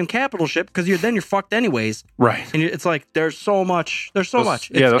goddamn capital ship? Because then you're fucked anyways. Right. And it's like there's so much. Those turbo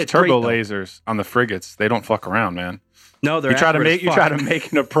great, lasers on the frigates, they don't fuck around, man. No, they're you try accurate to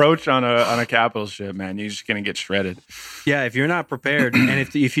make an approach on a capital ship, man. You're just gonna get shredded. Yeah, if you're not prepared, and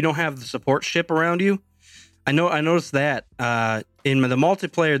if you don't have the support ship around you, I noticed that in the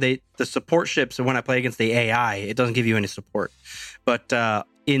multiplayer, the support ships. When I play against the AI, it doesn't give you any support, but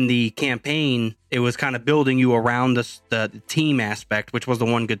in the campaign, it was kind of building you around the team aspect, which was the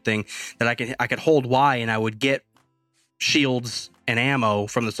one good thing that I could hold Y and I would get shields and ammo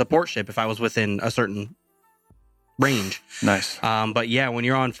from the support ship if I was within a certain range. Nice. But yeah, when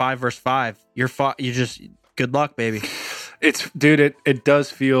you're on 5 versus 5, you just good luck, baby. It does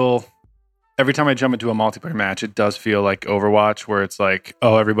feel, every time I jump into a multiplayer match, it does feel like Overwatch, where it's like,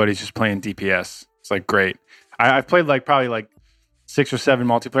 oh, everybody's just playing DPS. It's like, great. I've played probably 6 or 7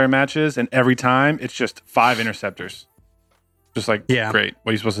 multiplayer matches, and every time it's just 5 interceptors. Just like, great. What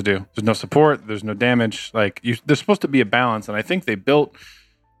are you supposed to do? There's no support. There's no damage. There's supposed to be a balance, and I think they built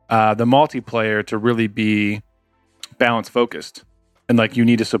the multiplayer to really be balance focused. And you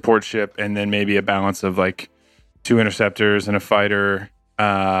need a support ship, and then maybe a balance of 2 interceptors and a fighter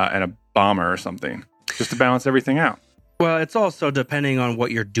and a bomber or something, just to balance everything out. Well, it's also depending on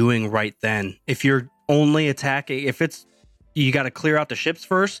what you're doing right then. If you're only attacking, you got to clear out the ships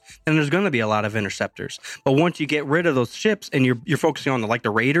first, then there's going to be a lot of interceptors. But once you get rid of those ships and you're focusing on the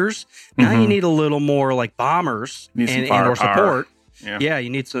raiders, now you need a little more bombers and or support. Yeah, you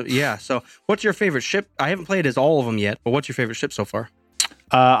need some. Yeah. So, what's your favorite ship? I haven't played as all of them yet, but what's your favorite ship so far?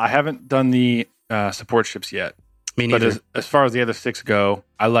 I haven't done the support ships yet. Me neither. But as far as the other 6 go,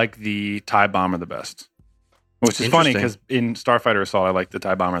 I like the TIE Bomber the best. Which is funny because in Starfighter Assault, I like the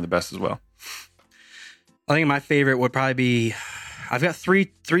TIE Bomber the best as well. I think my favorite would probably be, I've got three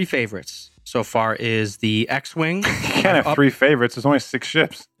favorites so far, is the X-Wing. You can't have 3 favorites. There's only 6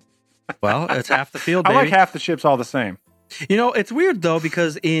 ships. Well, it's half the field, baby. I like half the ships all the same. It's weird, though,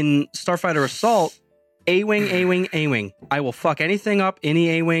 because in Starfighter Assault, A-Wing, A-Wing, A-Wing. I will fuck anything up,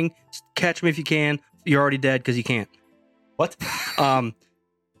 any A-Wing. Catch me if you can. You're already dead because you can't. What?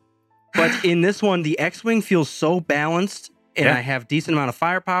 But in this one, the X-Wing feels so balanced, and I have decent amount of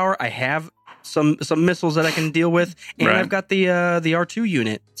firepower. I have some missiles that I can deal with, and I've got the R2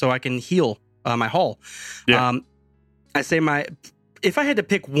 unit, so I can heal my hull. Yeah. I say if I had to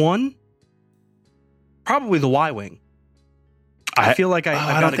pick one, probably the Y-Wing. I feel like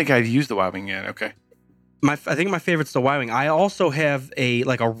I don't think I've used the Y-Wing yet. Okay. I think my favorite's the Y-Wing. I also have a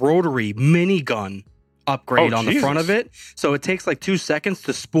rotary minigun upgrade on the front of it, so it takes 2 seconds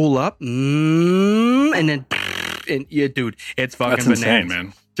to spool up, and then, dude, it's fucking That's bananas. Insane,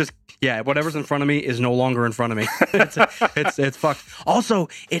 man. Just whatever's in front of me is no longer in front of me. it's fucked. Also,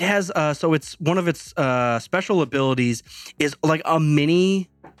 it has so it's one of its special abilities is a mini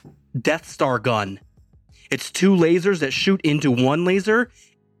Death Star gun. It's 2 lasers that shoot into one laser,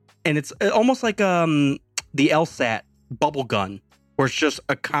 and it's almost like the LSAT bubble gun, where it's just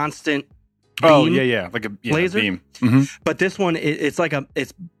a constant beam, like a laser beam. Mm-hmm. But this one, it's like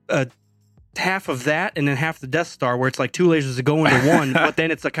it's a half of that, and then half the Death Star, where it's like 2 lasers that go into one, but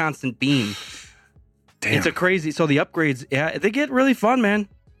then it's a constant beam. Damn. It's a crazy. So the upgrades, they get really fun, man.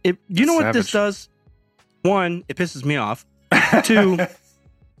 You know what this does? 1, it pisses me off. 2,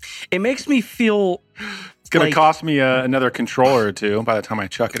 it makes me feel. It's going to cost me another controller or 2 by the time I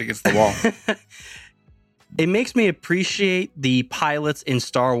chuck it against the wall. It makes me appreciate the pilots in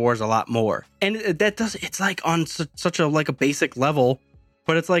Star Wars a lot more, and it's like on such a like a basic level,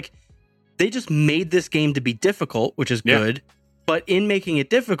 but it's like they just made this game to be difficult, which is good. But in making it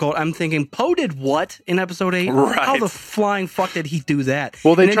difficult, I'm thinking, Poe did what in Episode 8? Right. How the flying fuck did he do that?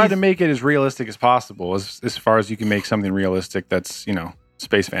 Well, they tried to make it as realistic as possible, as far as you can make something realistic that's,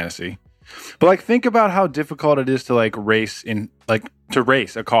 space fantasy. But like, think about how difficult it is to race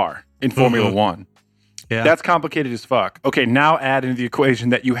a car in Formula One. Yeah. That's complicated as fuck. Okay, now add into the equation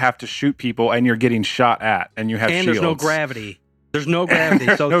that you have to shoot people and you're getting shot at and you have shields. There's no gravity. There's no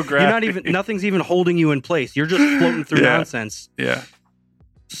gravity. So no gravity. You're not nothing's even holding you in place. You're just floating through nonsense. Yeah.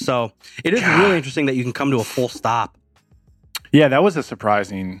 So it is really interesting that you can come to a full stop. Yeah, that was a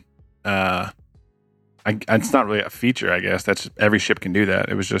surprising it's not really a feature, I guess. That's every ship can do that.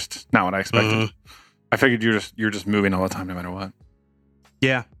 It was just not what I expected. Mm-hmm. I figured you're just moving all the time no matter what.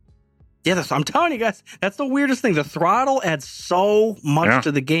 Yeah. Yeah, I'm telling you guys, that's the weirdest thing. The throttle adds so much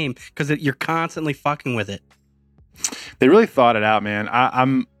to the game because you're constantly fucking with it. They really thought it out, man.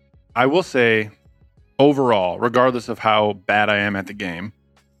 I will say, overall, regardless of how bad I am at the game,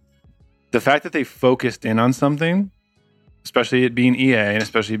 the fact that they focused in on something, especially it being EA and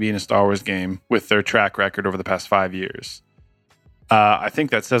especially being a Star Wars game with their track record over the past 5 years, I think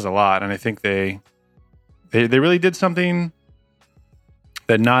that says a lot. And I think they really did something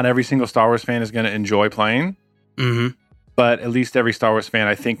that not every single Star Wars fan is going to enjoy playing. Mm-hmm. But at least every Star Wars fan,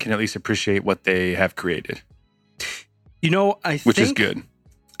 I think, can at least appreciate what they have created. Which is good.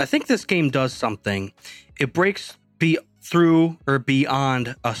 I think this game does something. It breaks through or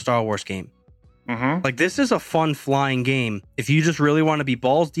beyond a Star Wars game. Mm-hmm. Like, this is a fun flying game. If you just really want to be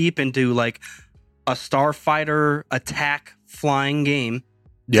balls deep into like a starfighter attack flying game,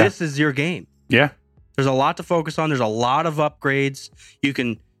 this is your game. Yeah. There's a lot to focus on. There's a lot of upgrades. You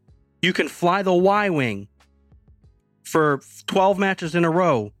can fly the Y-Wing for 12 matches in a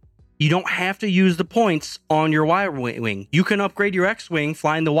row. You don't have to use the points on your Y-Wing. You can upgrade your X-Wing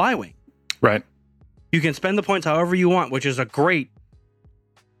flying the Y-Wing. Right. You can spend the points however you want, which is a great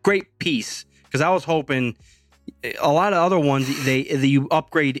piece. Because I was hoping a lot of other ones, you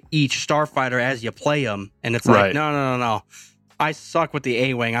upgrade each starfighter as you play them. And it's like, no. I suck with the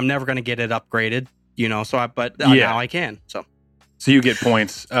A-Wing. I'm never going to get it upgraded. Now I can. So you get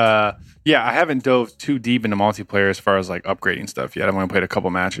points. I haven't dove too deep into multiplayer as far as like upgrading stuff yet. I've only played a couple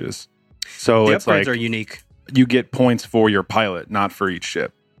matches. So the it's upgrades like are unique. You get points for your pilot, not for each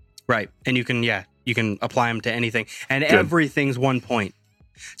ship. Right. And you can apply them to anything. And everything's 1 point.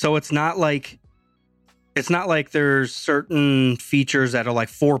 So it's not like there's certain features that are like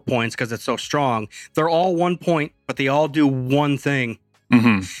 4 points because it's so strong. They're all 1 point, but they all do one thing.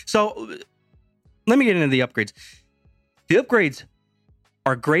 Mm-hmm. So let me get into the upgrades. The upgrades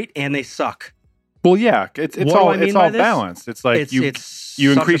are great and they suck. Well, yeah, it's all balanced. It's like you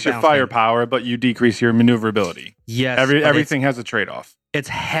increase your firepower, but you decrease your maneuverability. Yes, everything has a trade-off. It's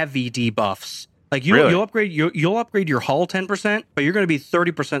heavy debuffs. Like you'll upgrade your hull 10%, but you're going to be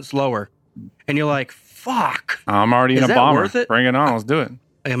 30% slower, and you're like, fuck. I'm already in a bomber. Worth it? Bring it on. Let's do it.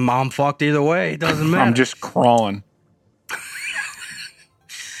 And mom fucked either way. It doesn't matter. I'm just crawling.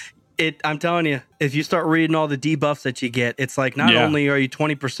 I'm telling you, if you start reading all the debuffs that you get, it's like not only are you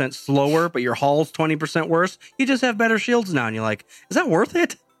 20% slower, but your hull's 20% worse. You just have better shields now, and you're like, is that worth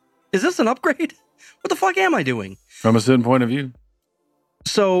it? Is this an upgrade? What the fuck am I doing? From a certain point of view.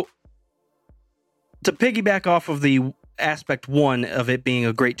 So, to piggyback off of the aspect 1 of it being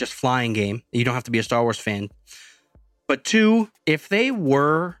a great just flying game, you don't have to be a Star Wars fan. But 2, if they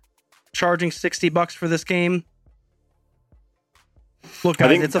were charging $60 for this game, look,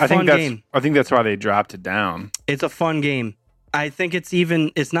 guys, it's a fun game. I think that's why they dropped it down. It's a fun game. I think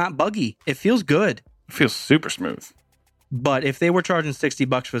it's not buggy. It feels good. It feels super smooth. But if they were charging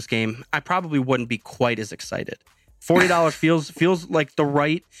 $60 for this game, I probably wouldn't be quite as excited. $40 feels like the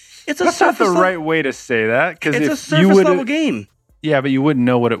right. That's not the right way to say that, because it's a surface level game. Yeah, but you wouldn't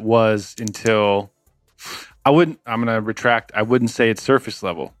know what it was until I'm going to retract. I wouldn't say it's surface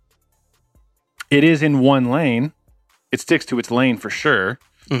level. It is in one lane. It sticks to its lane for sure.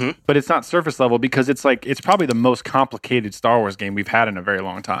 but it's not surface level because it's probably the most complicated Star Wars game we've had in a very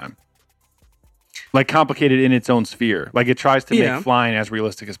long time. Like complicated in its own sphere. Like it tries to make flying as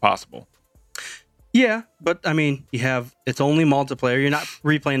realistic as possible. Yeah, but I mean, it's only multiplayer. You're not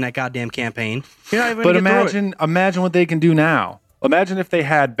replaying that goddamn campaign. You're not even. But imagine what they can do now. Imagine if they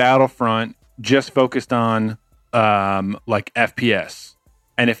had Battlefront just focused on like FPS,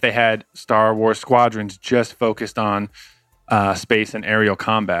 and if they had Star Wars Squadrons just focused on space and aerial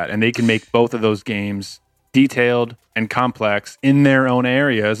combat, and they can make both of those games detailed and complex in their own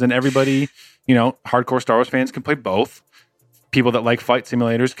areas, and everybody, hardcore Star Wars fans can play both. People that like fight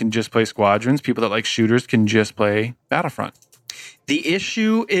simulators can just play Squadrons. People that like shooters can just play Battlefront. The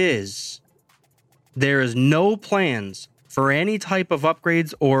issue is there is no plans for any type of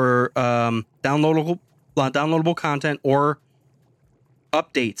upgrades or downloadable content or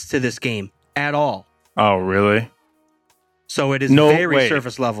updates to this game at all. Oh, really? So it is very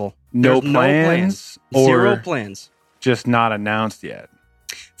surface level. There's no plans? Zero plans. Just not announced yet.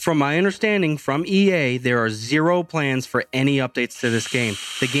 From my understanding from EA, there are zero plans for any updates to this game.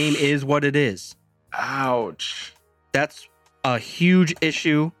 The game is what it is. Ouch. That's a huge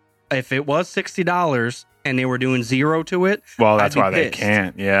issue. If it was $60 and they were doing zero to it, well, that's why they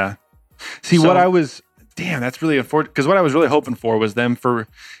can't. Yeah. See, that's really unfortunate, because what I was really hoping for was them for,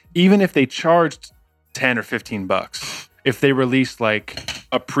 even if they charged $10 or $15, if they released like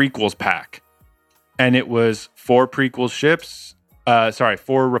a prequels pack and it was 4 prequels ships,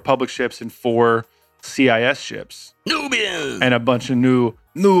 4 Republic ships and 4 CIS ships. Nubians! And a bunch of new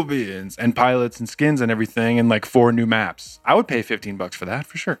Nubians and pilots and skins and everything, and like 4 new maps. I would pay $15 for that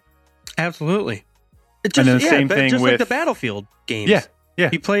for sure. Absolutely. And then the same thing just with like the Battlefield games. Yeah.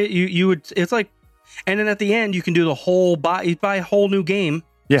 You play it, you would, it's like, and then at the end you can do the whole you buy a whole new game.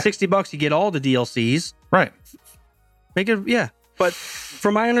 Yeah. $60, you get all the DLCs. Right. Make it, yeah. But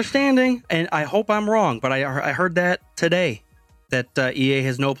from my understanding, and I hope I'm wrong, but I heard that today, that EA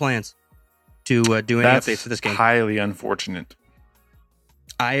has no plans to do any updates to this game. Highly unfortunate.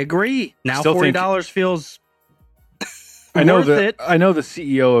 I agree. Now $40 feels worth it. I know the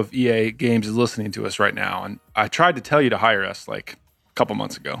CEO of EA Games is listening to us right now, and I tried to tell you to hire us like a couple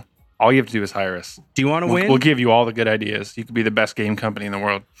months ago. All you have to do is hire us. Do you want to win? We'll give you all the good ideas. You could be the best game company in the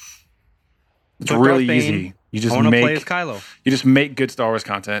world. It's really easy. You just play as Kylo. You just make good Star Wars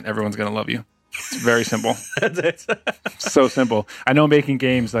content. Everyone's going to love you. It's very simple. That's it. So simple. I know making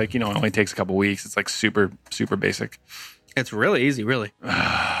games only takes a couple weeks. It's like super, super basic. It's really easy, really.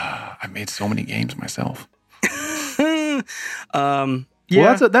 I made so many games myself. Yeah. Well,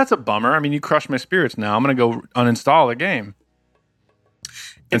 that's a bummer. I mean, you crushed my spirits now. I'm going to go uninstall a game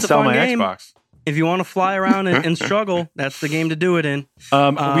and sell my Xbox. If you want to fly around and struggle, that's the game to do it in. We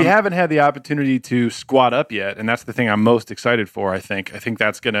haven't had the opportunity to squad up yet, and that's the thing I'm most excited for, I think. I think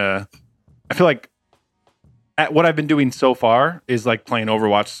that's going to... I feel like what I've been doing so far is like playing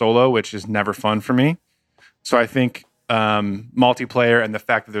Overwatch solo, which is never fun for me. So I think multiplayer and the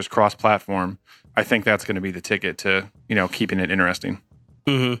fact that there's cross-platform, I think that's going to be the ticket to, keeping it interesting.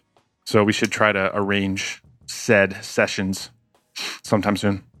 Mm-hmm. So we should try to arrange said sessions sometime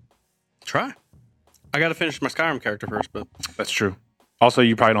soon. Try. I got to finish my Skyrim character first, but... That's true. Also,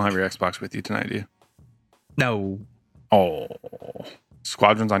 you probably don't have your Xbox with you tonight, do you? No. Oh.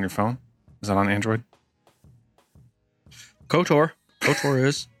 Squadrons on your phone? Is that on Android? KOTOR. KOTOR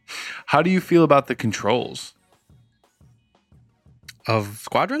is. How do you feel about the controls? Of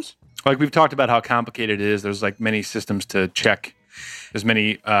Squadrons? Like we've talked about how complicated it is. There's like many systems to check. There's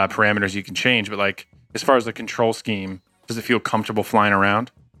many parameters you can change. But like as far as the control scheme, does it feel comfortable flying around?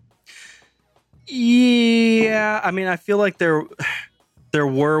 Yeah. I mean, I feel like there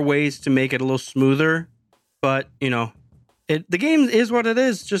were ways to make it a little smoother. But, the game is what it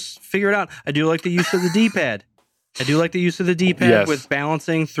is. Just figure it out. I do like the use of the D-pad. Yes. With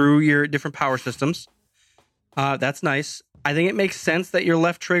balancing through your different power systems. That's nice. I think it makes sense that your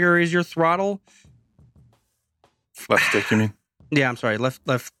left trigger is your throttle. Left stick, you mean? Yeah, I'm sorry.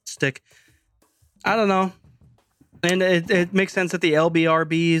 Left stick. I don't know. And it makes sense that the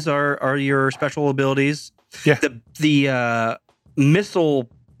LBRBs are your special abilities. Yeah. The missile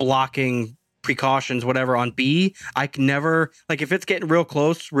blocking precautions, whatever, on B, I can never, like, if it's getting real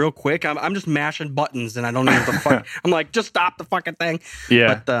close, real quick, I'm just mashing buttons and I don't know what the fuck. I'm like, just stop the fucking thing.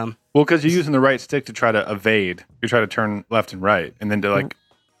 Yeah. But, well, because you're using the right stick to try to evade. You try to turn left and right, and then to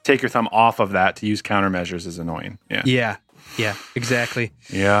take your thumb off of that to use countermeasures is annoying. Yeah. Yeah, exactly.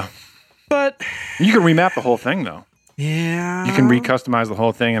 Yeah. But you can remap the whole thing, though. Yeah. You can recustomize the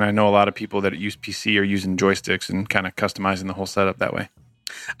whole thing, and I know a lot of people that use PC are using joysticks and kind of customizing the whole setup that way.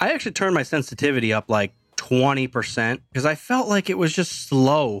 I actually turned my sensitivity up like 20% because I felt like it was just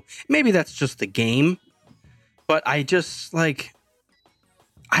slow. Maybe that's just the game, but I just like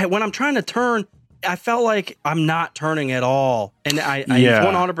when I'm trying to turn, I felt like I'm not turning at all, and I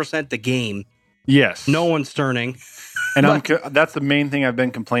 100% the game. Yes, no one's turning, and that's the main thing I've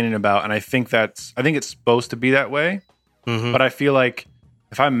been complaining about, and I think it's supposed to be that way, but I feel like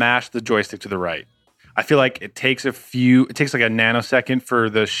if I mash the joystick to the right, I feel like it takes like a nanosecond for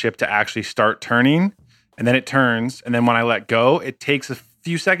the ship to actually start turning, and then it turns, and then when I let go, it takes a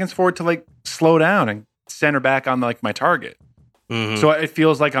few seconds for it to like slow down and center back on like my target. So it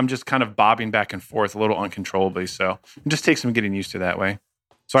feels like I'm just kind of bobbing back and forth a little uncontrollably. So it just takes some getting used to that way.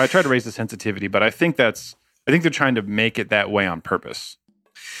 So I try to raise the sensitivity, but I think they're trying to make it that way on purpose.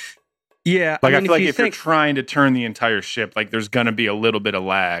 Yeah. Like I feel like if you're trying to turn the entire ship, like there's going to be a little bit of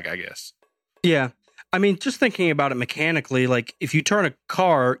lag, I guess. Yeah. I mean, just thinking about it mechanically, like if you turn a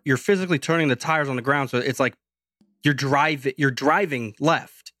car, you're physically turning the tires on the ground. So it's like you're driving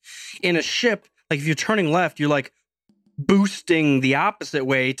left. In a ship, like if you're turning left, you're like boosting the opposite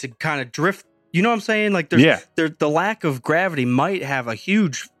way to kind of drift. You know what I'm saying? Like the lack of gravity might have a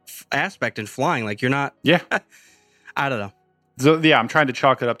huge aspect in flying. Like you're not. Yeah. I don't know. So yeah, I'm trying to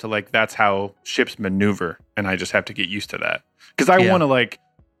chalk it up to like that's how ships maneuver, and I just have to get used to that because I want to like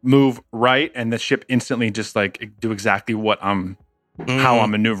move right, and the ship instantly just like do exactly what how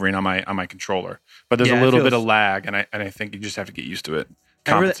I'm maneuvering on my controller. But there's a little bit of lag, and I think you just have to get used to it.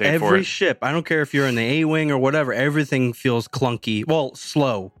 Every ship, I don't care if you're in the A-wing or whatever, everything feels clunky. Well,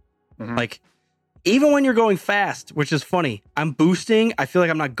 slow. Like, even when you're going fast, which is funny, I'm boosting, I feel like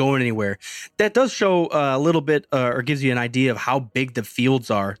I'm not going anywhere. That does show a little bit, or gives you an idea of how big the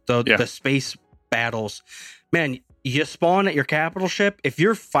fields are, the space battles. Man, you spawn at your capital ship. If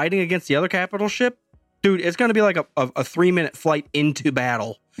you're fighting against the other capital ship, dude, it's going to be like a 3-minute flight into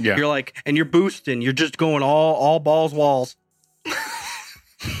battle. Yeah. You're like, and you're boosting, you're just going all balls, walls.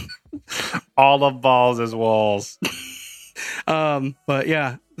 All of balls as walls. But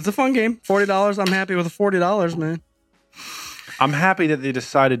yeah, it's a fun game. $40. I'm happy with the $40, man. I'm happy that they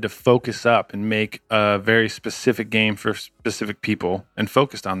decided to focus up and make a very specific game for specific people and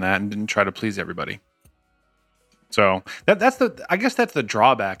focused on that and didn't try to please everybody. So I guess that's the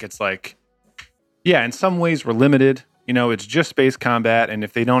drawback. It's like, yeah, in some ways we're limited. You know, it's just space combat, and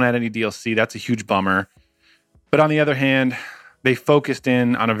if they don't add any DLC, that's a huge bummer. But on the other hand, they focused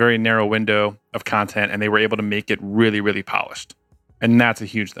in on a very narrow window of content, and they were able to make it really, really polished. And that's a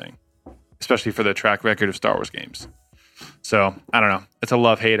huge thing, especially for the track record of Star Wars games. So, I don't know. It's a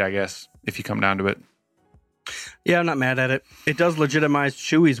love-hate, I guess, if you come down to it. Yeah, I'm not mad at it. It does legitimize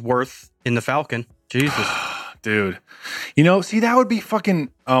Chewie's worth in the Falcon. Jesus. Dude. You know, see, that would be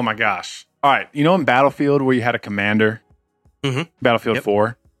fucking... Oh, my gosh. All right. You know in Battlefield where you had a commander? Battlefield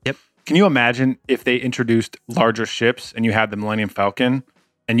 4? Yep. Can you imagine if they introduced larger ships and you had the Millennium Falcon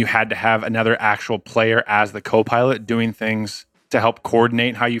and you had to have another actual player as the co-pilot doing things to help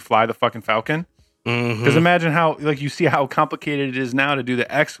coordinate how you fly the fucking Falcon? Because imagine how, like, you see how complicated it is now to do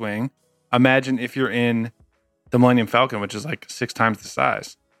the X-Wing. Imagine if you're in the Millennium Falcon, which is like 6 times the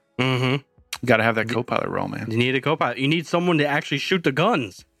size. You got to have that co-pilot role, man. You need a co-pilot. You need someone to actually shoot the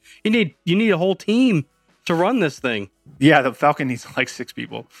guns. You need a whole team to run this thing. Yeah, the Falcon needs like 6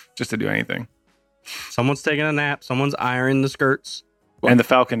 people just to do anything. Someone's taking a nap. Someone's ironing the skirts. And the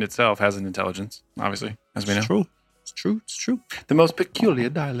Falcon itself has an intelligence, obviously, as we know. It's true. The most peculiar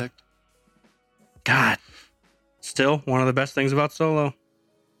dialect. God. Still, one of the best things about Solo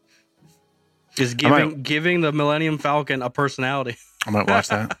is giving the Millennium Falcon a personality. I might watch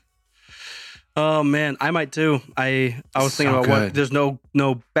that. Oh man, I might too. I was thinking about what. There's no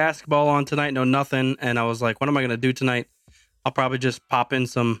basketball on tonight, no nothing, and I was like, what am I gonna do tonight? I'll probably just pop on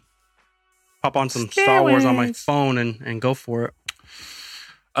some Star Wars on my phone and go for it.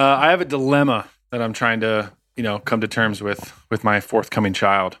 I have a dilemma that I'm trying to come to terms with my forthcoming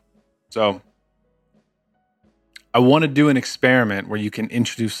child. So I want to do an experiment where you can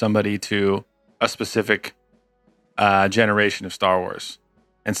introduce somebody to a specific generation of Star Wars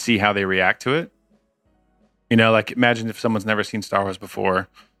and see how they react to it. You know, like imagine if someone's never seen Star Wars before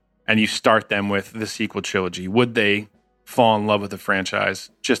and you start them with the sequel trilogy. Would they fall in love with the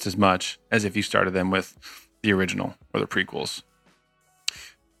franchise just as much as if you started them with the original or the prequels?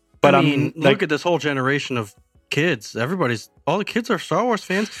 But I mean, look at this whole generation of kids. All the kids are Star Wars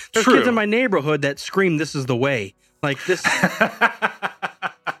fans. There's kids in my neighborhood that scream, "This is the way." Like this.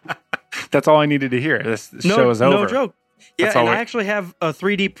 That's all I needed to hear. This show is over. No joke. Yeah, and I actually have a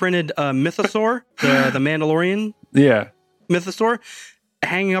 3D printed Mythosaur, the Mandalorian. Yeah, Mythosaur,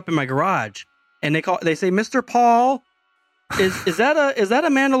 hanging up in my garage, and they say, "Mr. Paul, is that a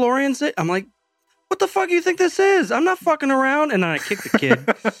Mandalorian?" I'm like, what the fuck do you think this is? I'm not fucking around. And then I kick the kid.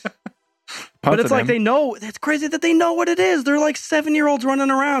 But it's like they know. It's crazy that they know what it is. They're like 7-year-olds running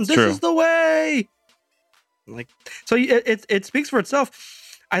around. This is the way. Like, so it speaks for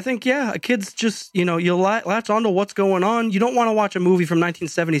itself. I think, yeah, kids just, you latch onto what's going on. You don't want to watch a movie from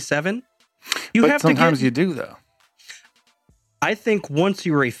 1977. Sometimes you do, though. I think once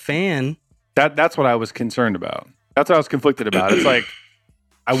you're a fan, that's what I was concerned about. That's what I was conflicted about. It's like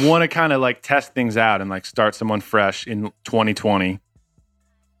I want to kind of like test things out and like start someone fresh in 2020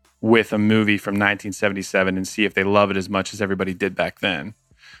 with a movie from 1977 and see if they love it as much as everybody did back then.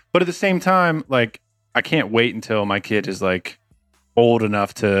 But at the same time, like, I can't wait until my kid is like old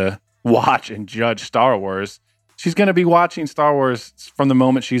enough to watch and judge Star Wars. She's going to be watching Star Wars from the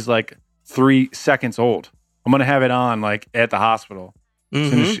moment she's like 3 seconds old. I'm going to have it on like at the hospital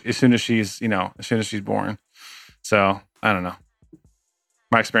as soon as she's born. So I don't know.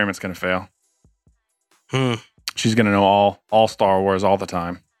 My experiment's going to fail. She's going to know all Star Wars all the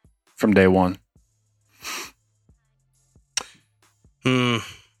time from day one. What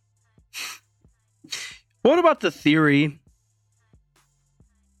about the theory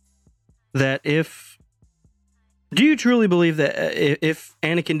that do you truly believe that if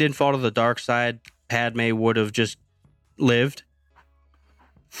Anakin didn't fall to the dark side, Padme would have just lived?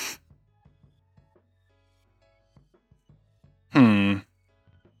 Because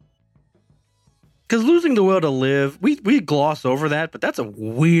losing the will to live, we gloss over that, but that's a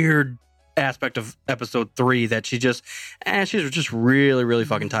weird aspect of episode 3 that she's just really, really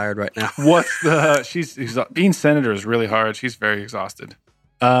fucking tired right now. She's being senator is really hard. She's very exhausted.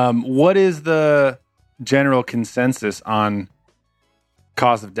 What is the general consensus on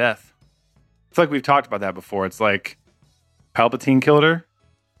cause of death? I feel like we've talked about that before. It's like Palpatine killed her.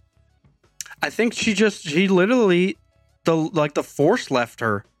 I think she literally the Force left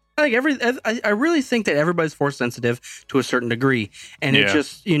her. I really think that everybody's Force sensitive to a certain degree, and it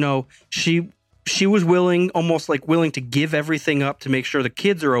just she was willing to give everything up to make sure the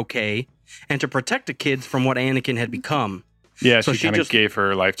kids are okay and to protect the kids from what Anakin had become. Yeah, so she kind of gave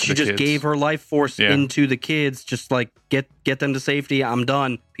her life to the kids. She just gave her life force into the kids, just like get them to safety. I'm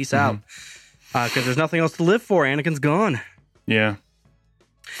done. Peace out. Because there's nothing else to live for. Anakin's gone. Yeah.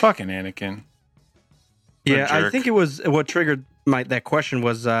 Fucking Anakin. Yeah, I think it was what triggered that question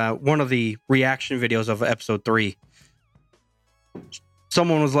was one of the reaction videos of episode 3.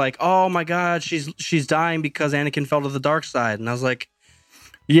 Someone was like, "Oh my God, she's dying because Anakin fell to the dark side," and I was like,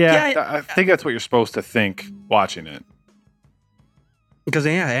 I think that's what you're supposed to think watching it. Because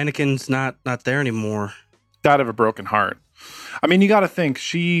Anakin's not there anymore. Out of a broken heart. I mean, you got to think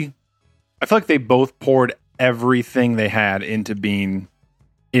I feel like they both poured everything they had into being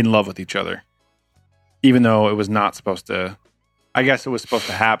in love with each other, even though it was not supposed to. I guess it was supposed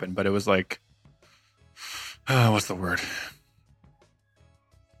to happen, but it was like, what's the word?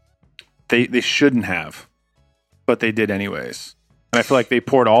 They shouldn't have, but they did anyways. And I feel like they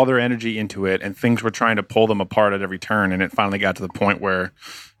poured all their energy into it, and things were trying to pull them apart at every turn. And it finally got to the point where,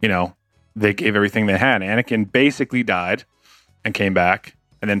 they gave everything they had. Anakin basically died and came back,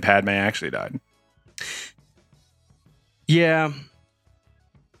 and then Padme actually died. Yeah.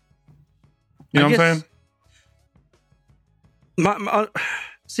 You know what I'm saying?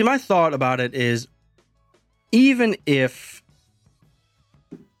 My thought about it is, even if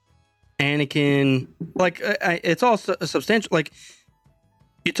Anakin, it's also substantial. Like,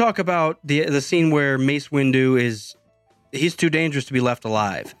 you talk about the scene where Mace Windu he's too dangerous to be left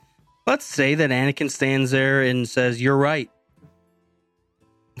alive. Let's say that Anakin stands there and says, "You're right.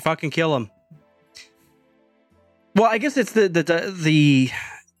 Fucking kill him." Well, I guess it's the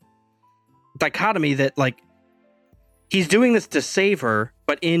dichotomy that, like, he's doing this to save her,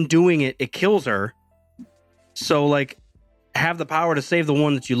 but in doing it, it kills her. So, like, have the power to save the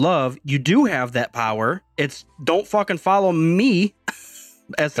one that you love. You do have that power. It's don't fucking follow me,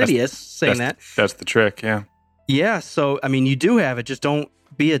 as Sidious saying that. That's the trick, yeah. Yeah, so, I mean, you do have it. Just don't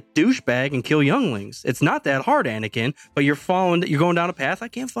be a douchebag and kill younglings. It's not that hard, Anakin, but you're going down a path I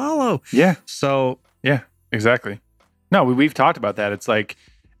can't follow. Yeah. So. Yeah, exactly. No, we've talked about that. It's like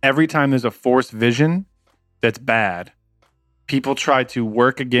every time there's a Force vision that's bad, people try to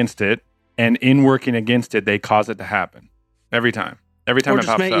work against it, and in working against it, they cause it to happen. Every time it pops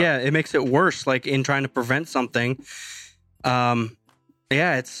up. Yeah, it makes it worse. Like in trying to prevent something.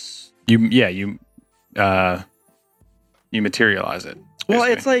 It's you materialize it. Basically. Well,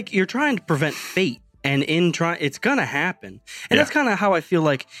 it's like you're trying to prevent fate, and it's gonna happen. And that's kind of how I feel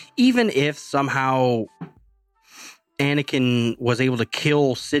like, even if somehow Anakin was able to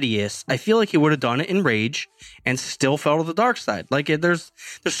kill Sidious, I feel like he would have done it in rage and still fell to the dark side. Like there's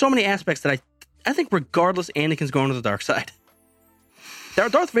so many aspects that I think regardless, Anakin's going to the dark side.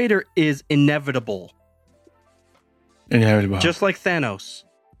 Darth Vader is inevitable. Inevitable. Just like Thanos.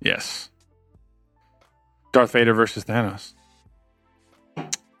 Yes. Darth Vader versus Thanos.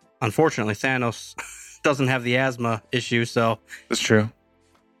 Unfortunately, Thanos doesn't have the asthma issue, so... That's true.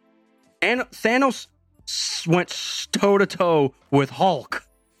 And Thanos went toe-to-toe with Hulk.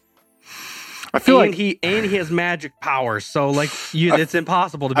 I feel like he has magic powers, so like it's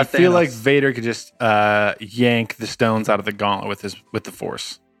impossible to beat Thanos. I feel like Vader could just yank the stones out of the gauntlet with the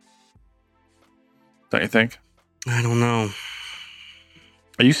Force. Don't you think? I don't know.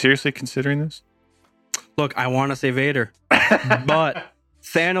 Are you seriously considering this? Look, I want to say Vader, but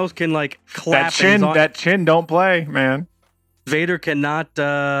Thanos can like clap that chin don't play, man. Vader cannot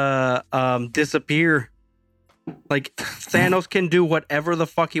disappear. Like, Thanos can do whatever the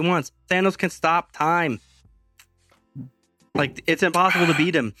fuck he wants. Thanos can stop time. Like, it's impossible to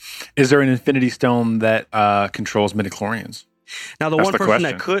beat him. Is there an Infinity Stone that controls midichlorians? Now, the one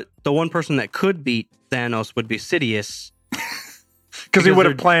person that could beat Thanos would be Sidious. Because he would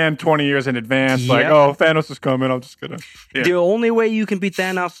have planned 20 years in advance. Yep. Like, oh, Thanos is coming. I'm just going to... Yeah. The only way you can beat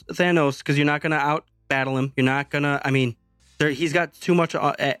Thanos, because you're not going to out-battle him. You're not going to... I mean, he's got too much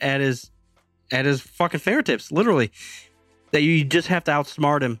at his fucking fingertips, literally. That you just have to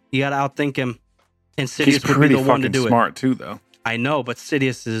outsmart him. You got to outthink him. And Sidious would be the one to do it. He's pretty smart too, though. I know, but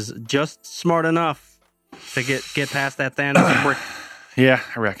Sidious is just smart enough to get past that Thanos brick. Yeah,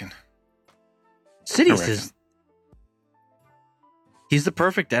 I reckon. Sidious is... He's the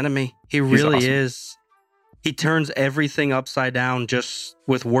perfect enemy. He really awesome. Is. He turns everything upside down just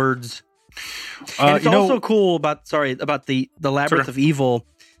with words. And it's also cool about the Labyrinth of Evil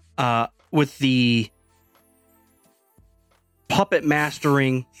with the puppet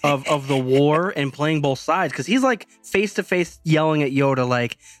mastering of the war and playing both sides, because he's like face to face yelling at Yoda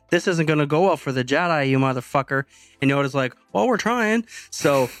like, this isn't going to go well for the Jedi, you motherfucker. And Yoda's like, well, we're trying.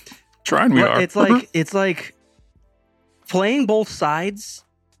 So we are. It's like playing both sides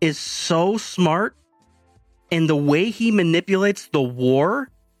is so smart, and the way he manipulates the war,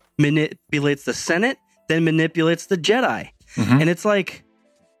 manipulates the Senate, then manipulates the Jedi. Mm-hmm. And it's like,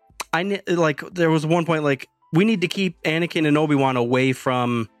 there was one point like, we need to keep Anakin and Obi-Wan away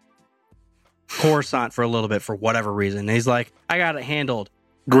from Coruscant for a little bit for whatever reason. And he's like, I got it handled.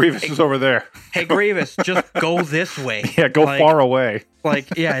 Grievous is over there. Hey, Grievous, just go this way. Yeah, go far away.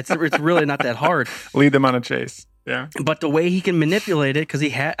 It's really not that hard. Lead them on a chase. Yeah. But the way he can manipulate it, because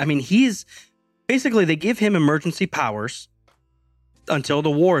he's basically, they give him emergency powers until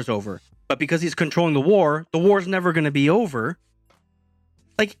the war is over. But because he's controlling the war's never going to be over.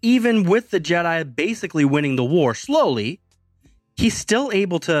 Like, even with the Jedi basically winning the war slowly, he's still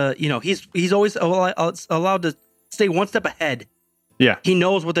able to, he's always allowed to stay one step ahead. Yeah. He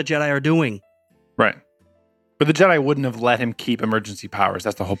knows what the Jedi are doing. Right. But the Jedi wouldn't have let him keep emergency powers.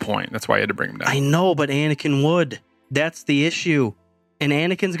 That's the whole point. That's why he had to bring him down. I know, but Anakin would. That's the issue. And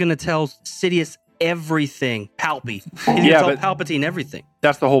Anakin's going to tell Sidious everything. He's going to tell Palpatine everything.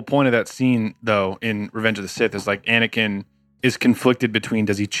 That's the whole point of that scene, though, in Revenge of the Sith, is like Anakin is conflicted between,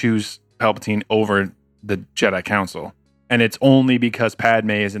 does he choose Palpatine over the Jedi Council? And it's only because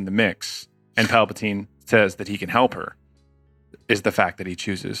Padme is in the mix and Palpatine says that he can help her, is the fact that he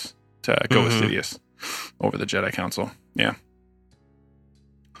chooses to go with Sidious over the Jedi Council. Yeah.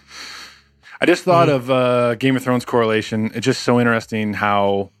 I just thought of Game of Thrones correlation. It's just so interesting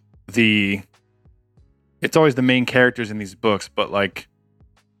how it's always the main characters in these books, but like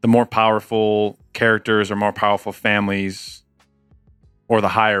the more powerful characters or more powerful families or the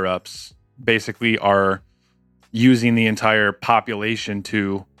higher ups basically are using the entire population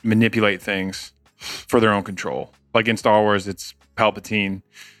to manipulate things for their own control. Like in Star Wars, it's Palpatine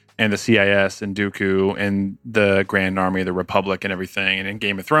and the CIS and Dooku and the Grand Army of the Republic and everything. And in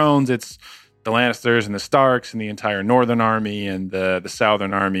Game of Thrones, it's the Lannisters and the Starks and the entire Northern Army and the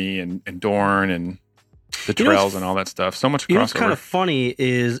Southern Army and Dorne and the Tyrells and all that stuff. So much crossover. What's kind of funny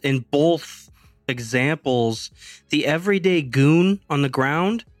is in both examples, the everyday goon on the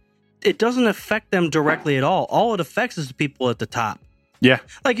ground, it doesn't affect them directly at all. All it affects is the people at the top. Yeah.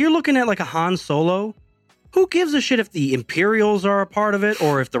 Like you're looking at like a Han Solo. Who gives a shit if the Imperials are a part of it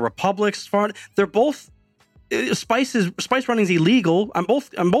or if the Republic's part? They're both spice running's illegal. I'm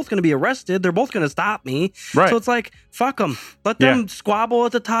both going to be arrested. They're both going to stop me. Right. So it's like, fuck them. Let them squabble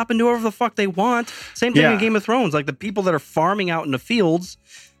at the top and do whatever the fuck they want. Same thing in Game of Thrones. Like the people that are farming out in the fields,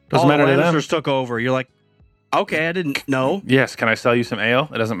 doesn't matter to them. Lannisters took over. You're like, okay, I didn't know. Yes, can I sell you some ale?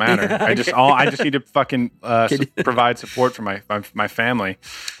 It doesn't matter. I just need to fucking provide support for my family.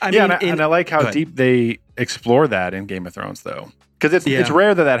 I mean, I like how deep they explore that in Game of Thrones, though. Because it's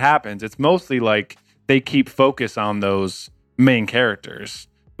rare that happens. It's mostly like they keep focus on those main characters.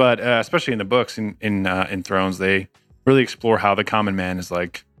 But especially in the books, in Thrones, they really explore how the common man is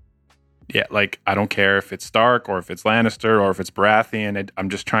like, yeah, like, I don't care if it's Stark or if it's Lannister or if it's Baratheon. I'm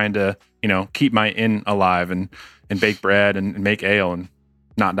just trying to, keep my inn alive and bake bread and make ale and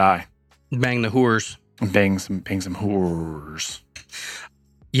not die. Bang the whores. Bang some whores.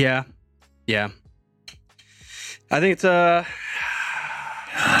 Yeah. I think it's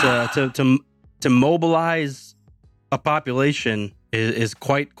to mobilize a population is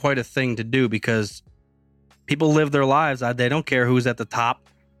quite a thing to do, because people live their lives. They don't care who's at the top.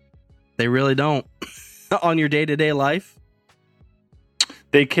 They really don't. On your day-to-day life,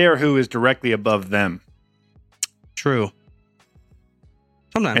 they care who is directly above them. True.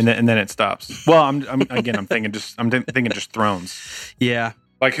 Sometimes, and then it stops. Well, I'm thinking just Thrones. Yeah.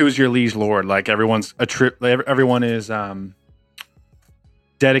 Like, who's your liege lord? Like, everyone is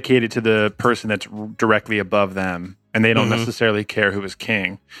dedicated to the person that's directly above them, and they don't necessarily care who is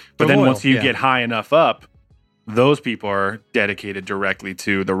king. But then once you get high enough up, those people are dedicated directly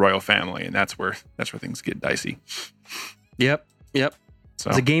to the royal family, and that's where things get dicey. Yep. So.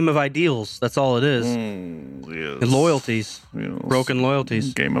 It's a game of ideals. That's all it is. Yes. And loyalties. Yes. Broken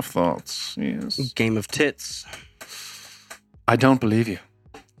loyalties. Game of thoughts. Yes. Game of tits. I don't believe you.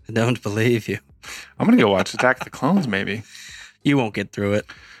 I don't believe you. I'm going to go watch Attack of the Clones, maybe. You won't get through it.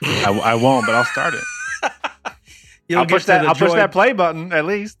 I won't, but I'll start it. I'll push that play button, at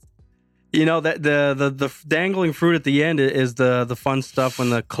least. That the dangling fruit at the end is the fun stuff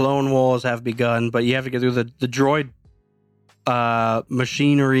when the Clone Wars have begun, but you have to get through the droid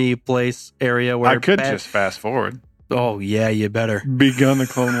machinery place area where I could just fast forward. Oh yeah, you better. Begun the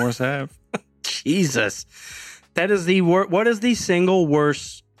Clone Wars have. Jesus, that is what is the single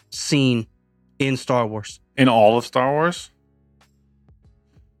worst scene in Star Wars? In all of Star Wars?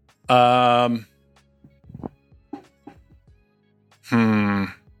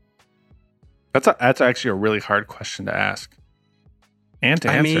 That's actually a really hard question to ask and to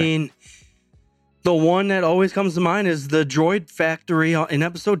answer. I mean, the one that always comes to mind is the droid factory in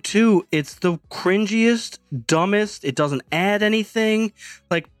episode 2. It's the cringiest, dumbest. It doesn't add anything.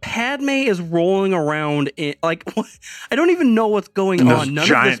 Like, Padme is rolling around in, like, I don't even know what's going on. None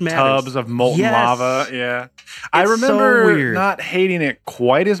of this matters. Giant tubs of molten lava. Yeah. I remember not hating it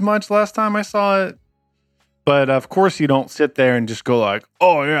quite as much last time I saw it. But of course you don't sit there and just go like,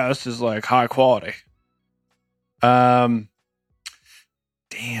 oh yeah, this is like high quality. Damn,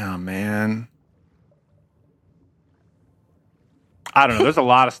 man. I don't know. There's a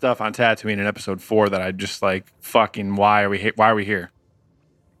lot of stuff on Tatooine in episode 4 that I just like, fucking, why are we here?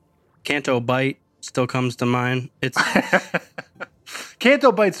 Canto Bight still comes to mind. It's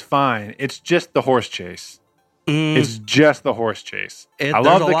Canto Bight's fine. It's just the horse chase. It's just the horse chase. I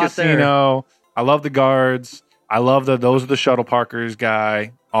love the casino. There. I love the guards. I love those are the shuttle parkers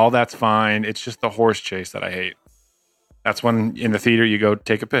guy. All that's fine. It's just the horse chase that I hate. That's when in the theater you go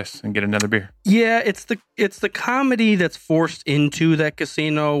take a piss and get another beer. Yeah, it's the comedy that's forced into that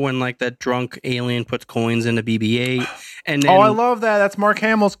casino when like that drunk alien puts coins into BB-8. And then, I love that. That's Mark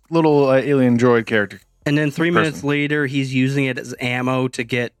Hamill's little alien droid character. And then 3 minutes later, he's using it as ammo to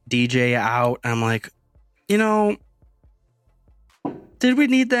get DJ out. I'm like, did we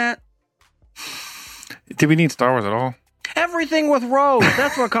need that? Did we need Star Wars at all? Everything with Rose.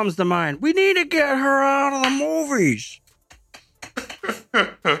 That's what comes to mind. We need to get her out of the movies.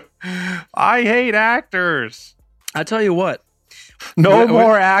 I hate actors. I tell you what. No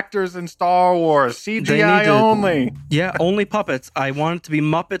more actors in Star Wars. CGI only. Yeah, only puppets. I want it to be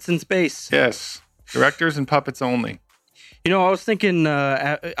Muppets in space. Yes. Directors and puppets only. I was thinking,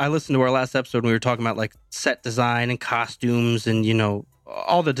 I listened to our last episode and we were talking about like set design and costumes and,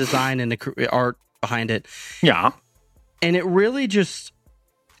 all the design and the art behind it. Yeah. And it really just,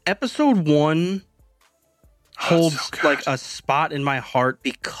 episode 1 holds like a spot in my heart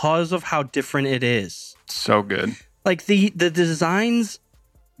because of how different it is. So good. Like the designs,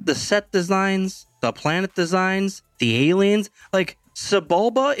 the set designs, the planet designs, the aliens. Like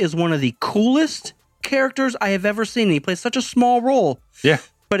Sebulba is one of the coolest characters I have ever seen. He plays such a small role. Yeah.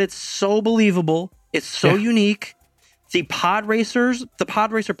 But it's so believable. It's so unique. The pod racer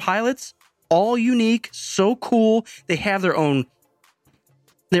pilots, all unique, so cool. They have their own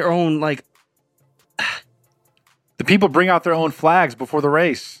like. The people bring out their own flags before the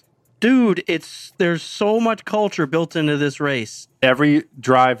race. Dude, there's so much culture built into this race. Every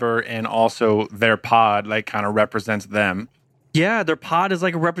driver and also their pod like kind of represents them. Yeah, their pod is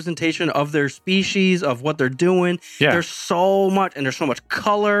like a representation of their species, of what they're doing. Yeah. There's so much, and there's so much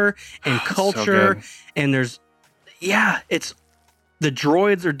color and culture, and it's The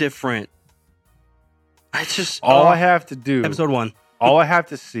droids are different. I just all I have to do. Episode 1. All I have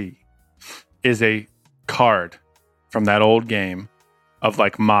to see is a card from that old game of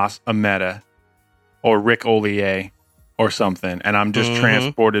like Mas Amedda or Rick Ollier or something, and I'm just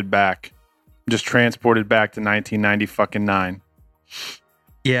transported back. Just transported back to 1999.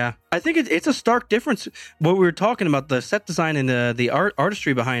 Yeah, I think it's a stark difference. What we were talking about, the set design and the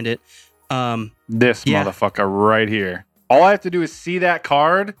artistry behind it. This motherfucker right here. All I have to do is see that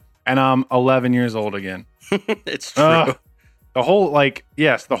card, and I'm 11 years old again. It's true. The whole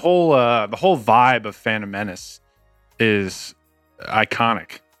the whole vibe of Phantom Menace is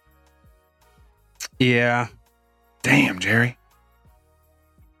iconic. Yeah. Damn, Jerry.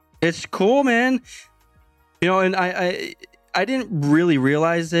 It's cool, man. You know, and I didn't really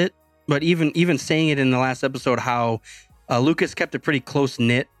realize it, but even saying it in the last episode, how Lucas kept it pretty close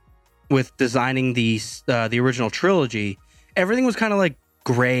knit with designing the original trilogy. Everything was kind of like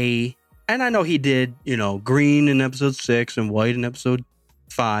gray, and I know he did, you know, green in episode 6 and white in episode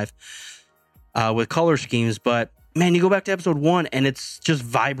 5 with color schemes. But man, you go back to episode 1, and it's just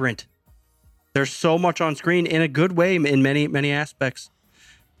vibrant. There's so much on screen in a good way in many aspects.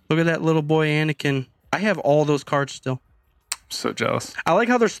 Look at that little boy Anakin. I have all those cards still. I'm so jealous. I like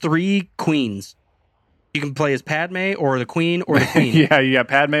how there's 3 queens. You can play as Padme or the queen or the queen. Yeah, you got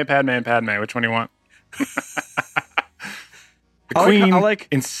Padme, and Padme. Which one do you want? The queen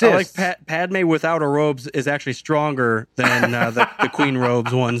insists. I like Padme without her robes is actually stronger than the queen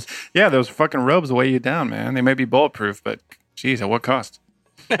robes ones. Yeah, those fucking robes weigh you down, man. They may be bulletproof, but geez, at what cost?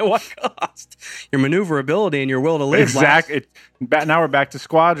 At what cost? Your maneuverability and your will to live. Exactly. Now we're back to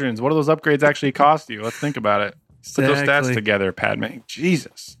squadrons. What do those upgrades actually cost you? Let's think about it. Put those stats together, Padme.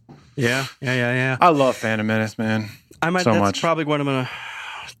 Jesus. Yeah. I love Phantom Menace, man. That's much. Probably what I'm going to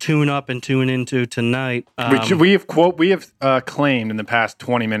tune up and tune into tonight. We have claimed in the past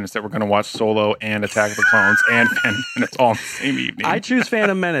 20 minutes that we're going to watch Solo and Attack of the Clones and Phantom Menace all in the same evening. I choose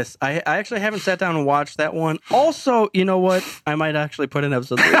Phantom Menace. I actually haven't sat down and watched that one. Also, you know what? I might actually put in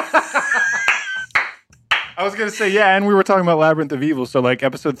episode 3. I was going to say, yeah, and we were talking about Labyrinth of Evil, so like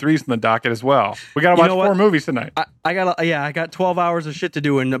episode 3's in the docket as well. We got to watch 4 movies tonight. I got 12 hours of shit to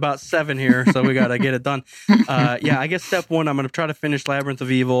do and about 7 here, so we got to get it done. I guess step 1, I'm going to try to finish Labyrinth of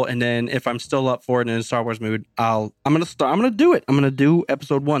Evil, and then if I'm still up for it and in a Star Wars mood, I'm going to do it. I'm going to do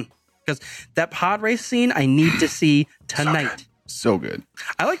episode 1 because that pod race scene I need to see tonight. So good.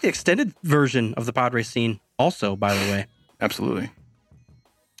 I like the extended version of the pod race scene also, by the way. Absolutely.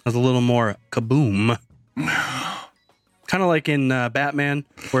 There's a little more kaboom. Kind of like in Batman,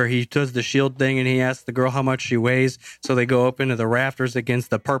 where he does the shield thing and he asks the girl how much she weighs, so they go up into the rafters against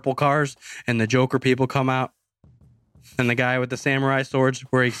the purple cars, and the Joker people come out, and the guy with the samurai swords,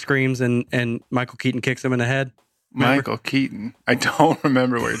 where he screams and Michael Keaton kicks him in the head. Remember? Michael Keaton. I don't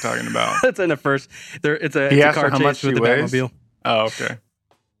remember what you're talking about. It's in the first. It's a car chase with the Batmobile. Oh, okay.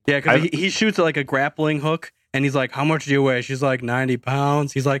 Yeah, because he shoots like a grappling hook. And he's like, how much do you weigh? She's like, 90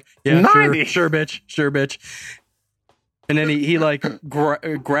 pounds. He's like, yeah, 90? Sure, bitch. And then he like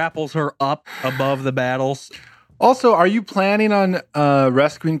grapples her up above the battles. Also, are you planning on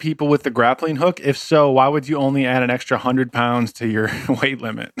rescuing people with the grappling hook? If so, why would you only add an extra 100 pounds to your weight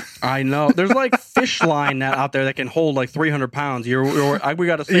limit? I know. There's like fish line out there that can hold like 300 pounds. We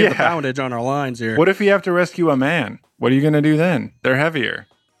got to save the poundage on our lines here. What if you have to rescue a man? What are you going to do then? They're heavier.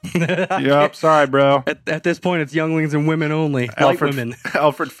 Yep, sorry, bro. At this point, it's younglings and women only. Light women.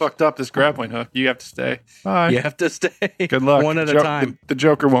 Alfred fucked up this grappling hook. You have to stay. Bye. You have to stay. Good luck. One at a time. The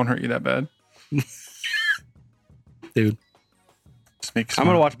Joker won't hurt you that bad. Dude. I'm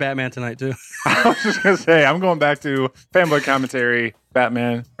going to watch Batman tonight, too. I was just going to say, I'm going back to Fanboy Commentary,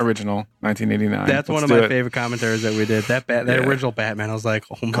 Batman Original, 1989. That's one of my favorite commentaries that we did. That original Batman, I was like,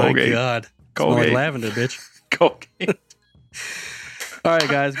 oh my Colgate. God. Colgate. Like lavender, bitch. Colgate. All right,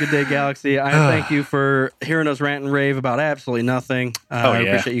 guys. Good day, Galaxy. I thank you for hearing us rant and rave about absolutely nothing. I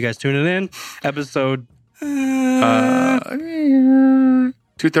appreciate you guys tuning in. Episode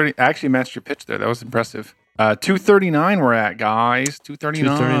 230. I actually matched your pitch there. That was impressive. 239 we're at, guys.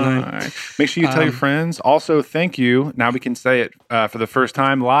 239. Make sure you tell your friends. Also, thank you. Now we can say it for the first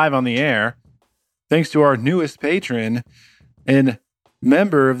time live on the air. Thanks to our newest patron and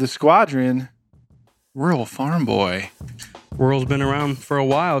member of the squadron, Rural Farm Boy. Rural's been around for a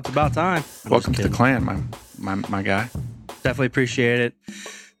while. It's about time. Welcome to the clan, my guy. Definitely appreciate it.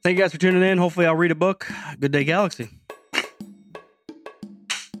 Thank you guys for tuning in. Hopefully I'll read a book. Good day, Galaxy.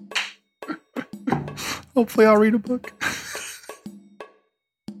 Hopefully I'll read a book.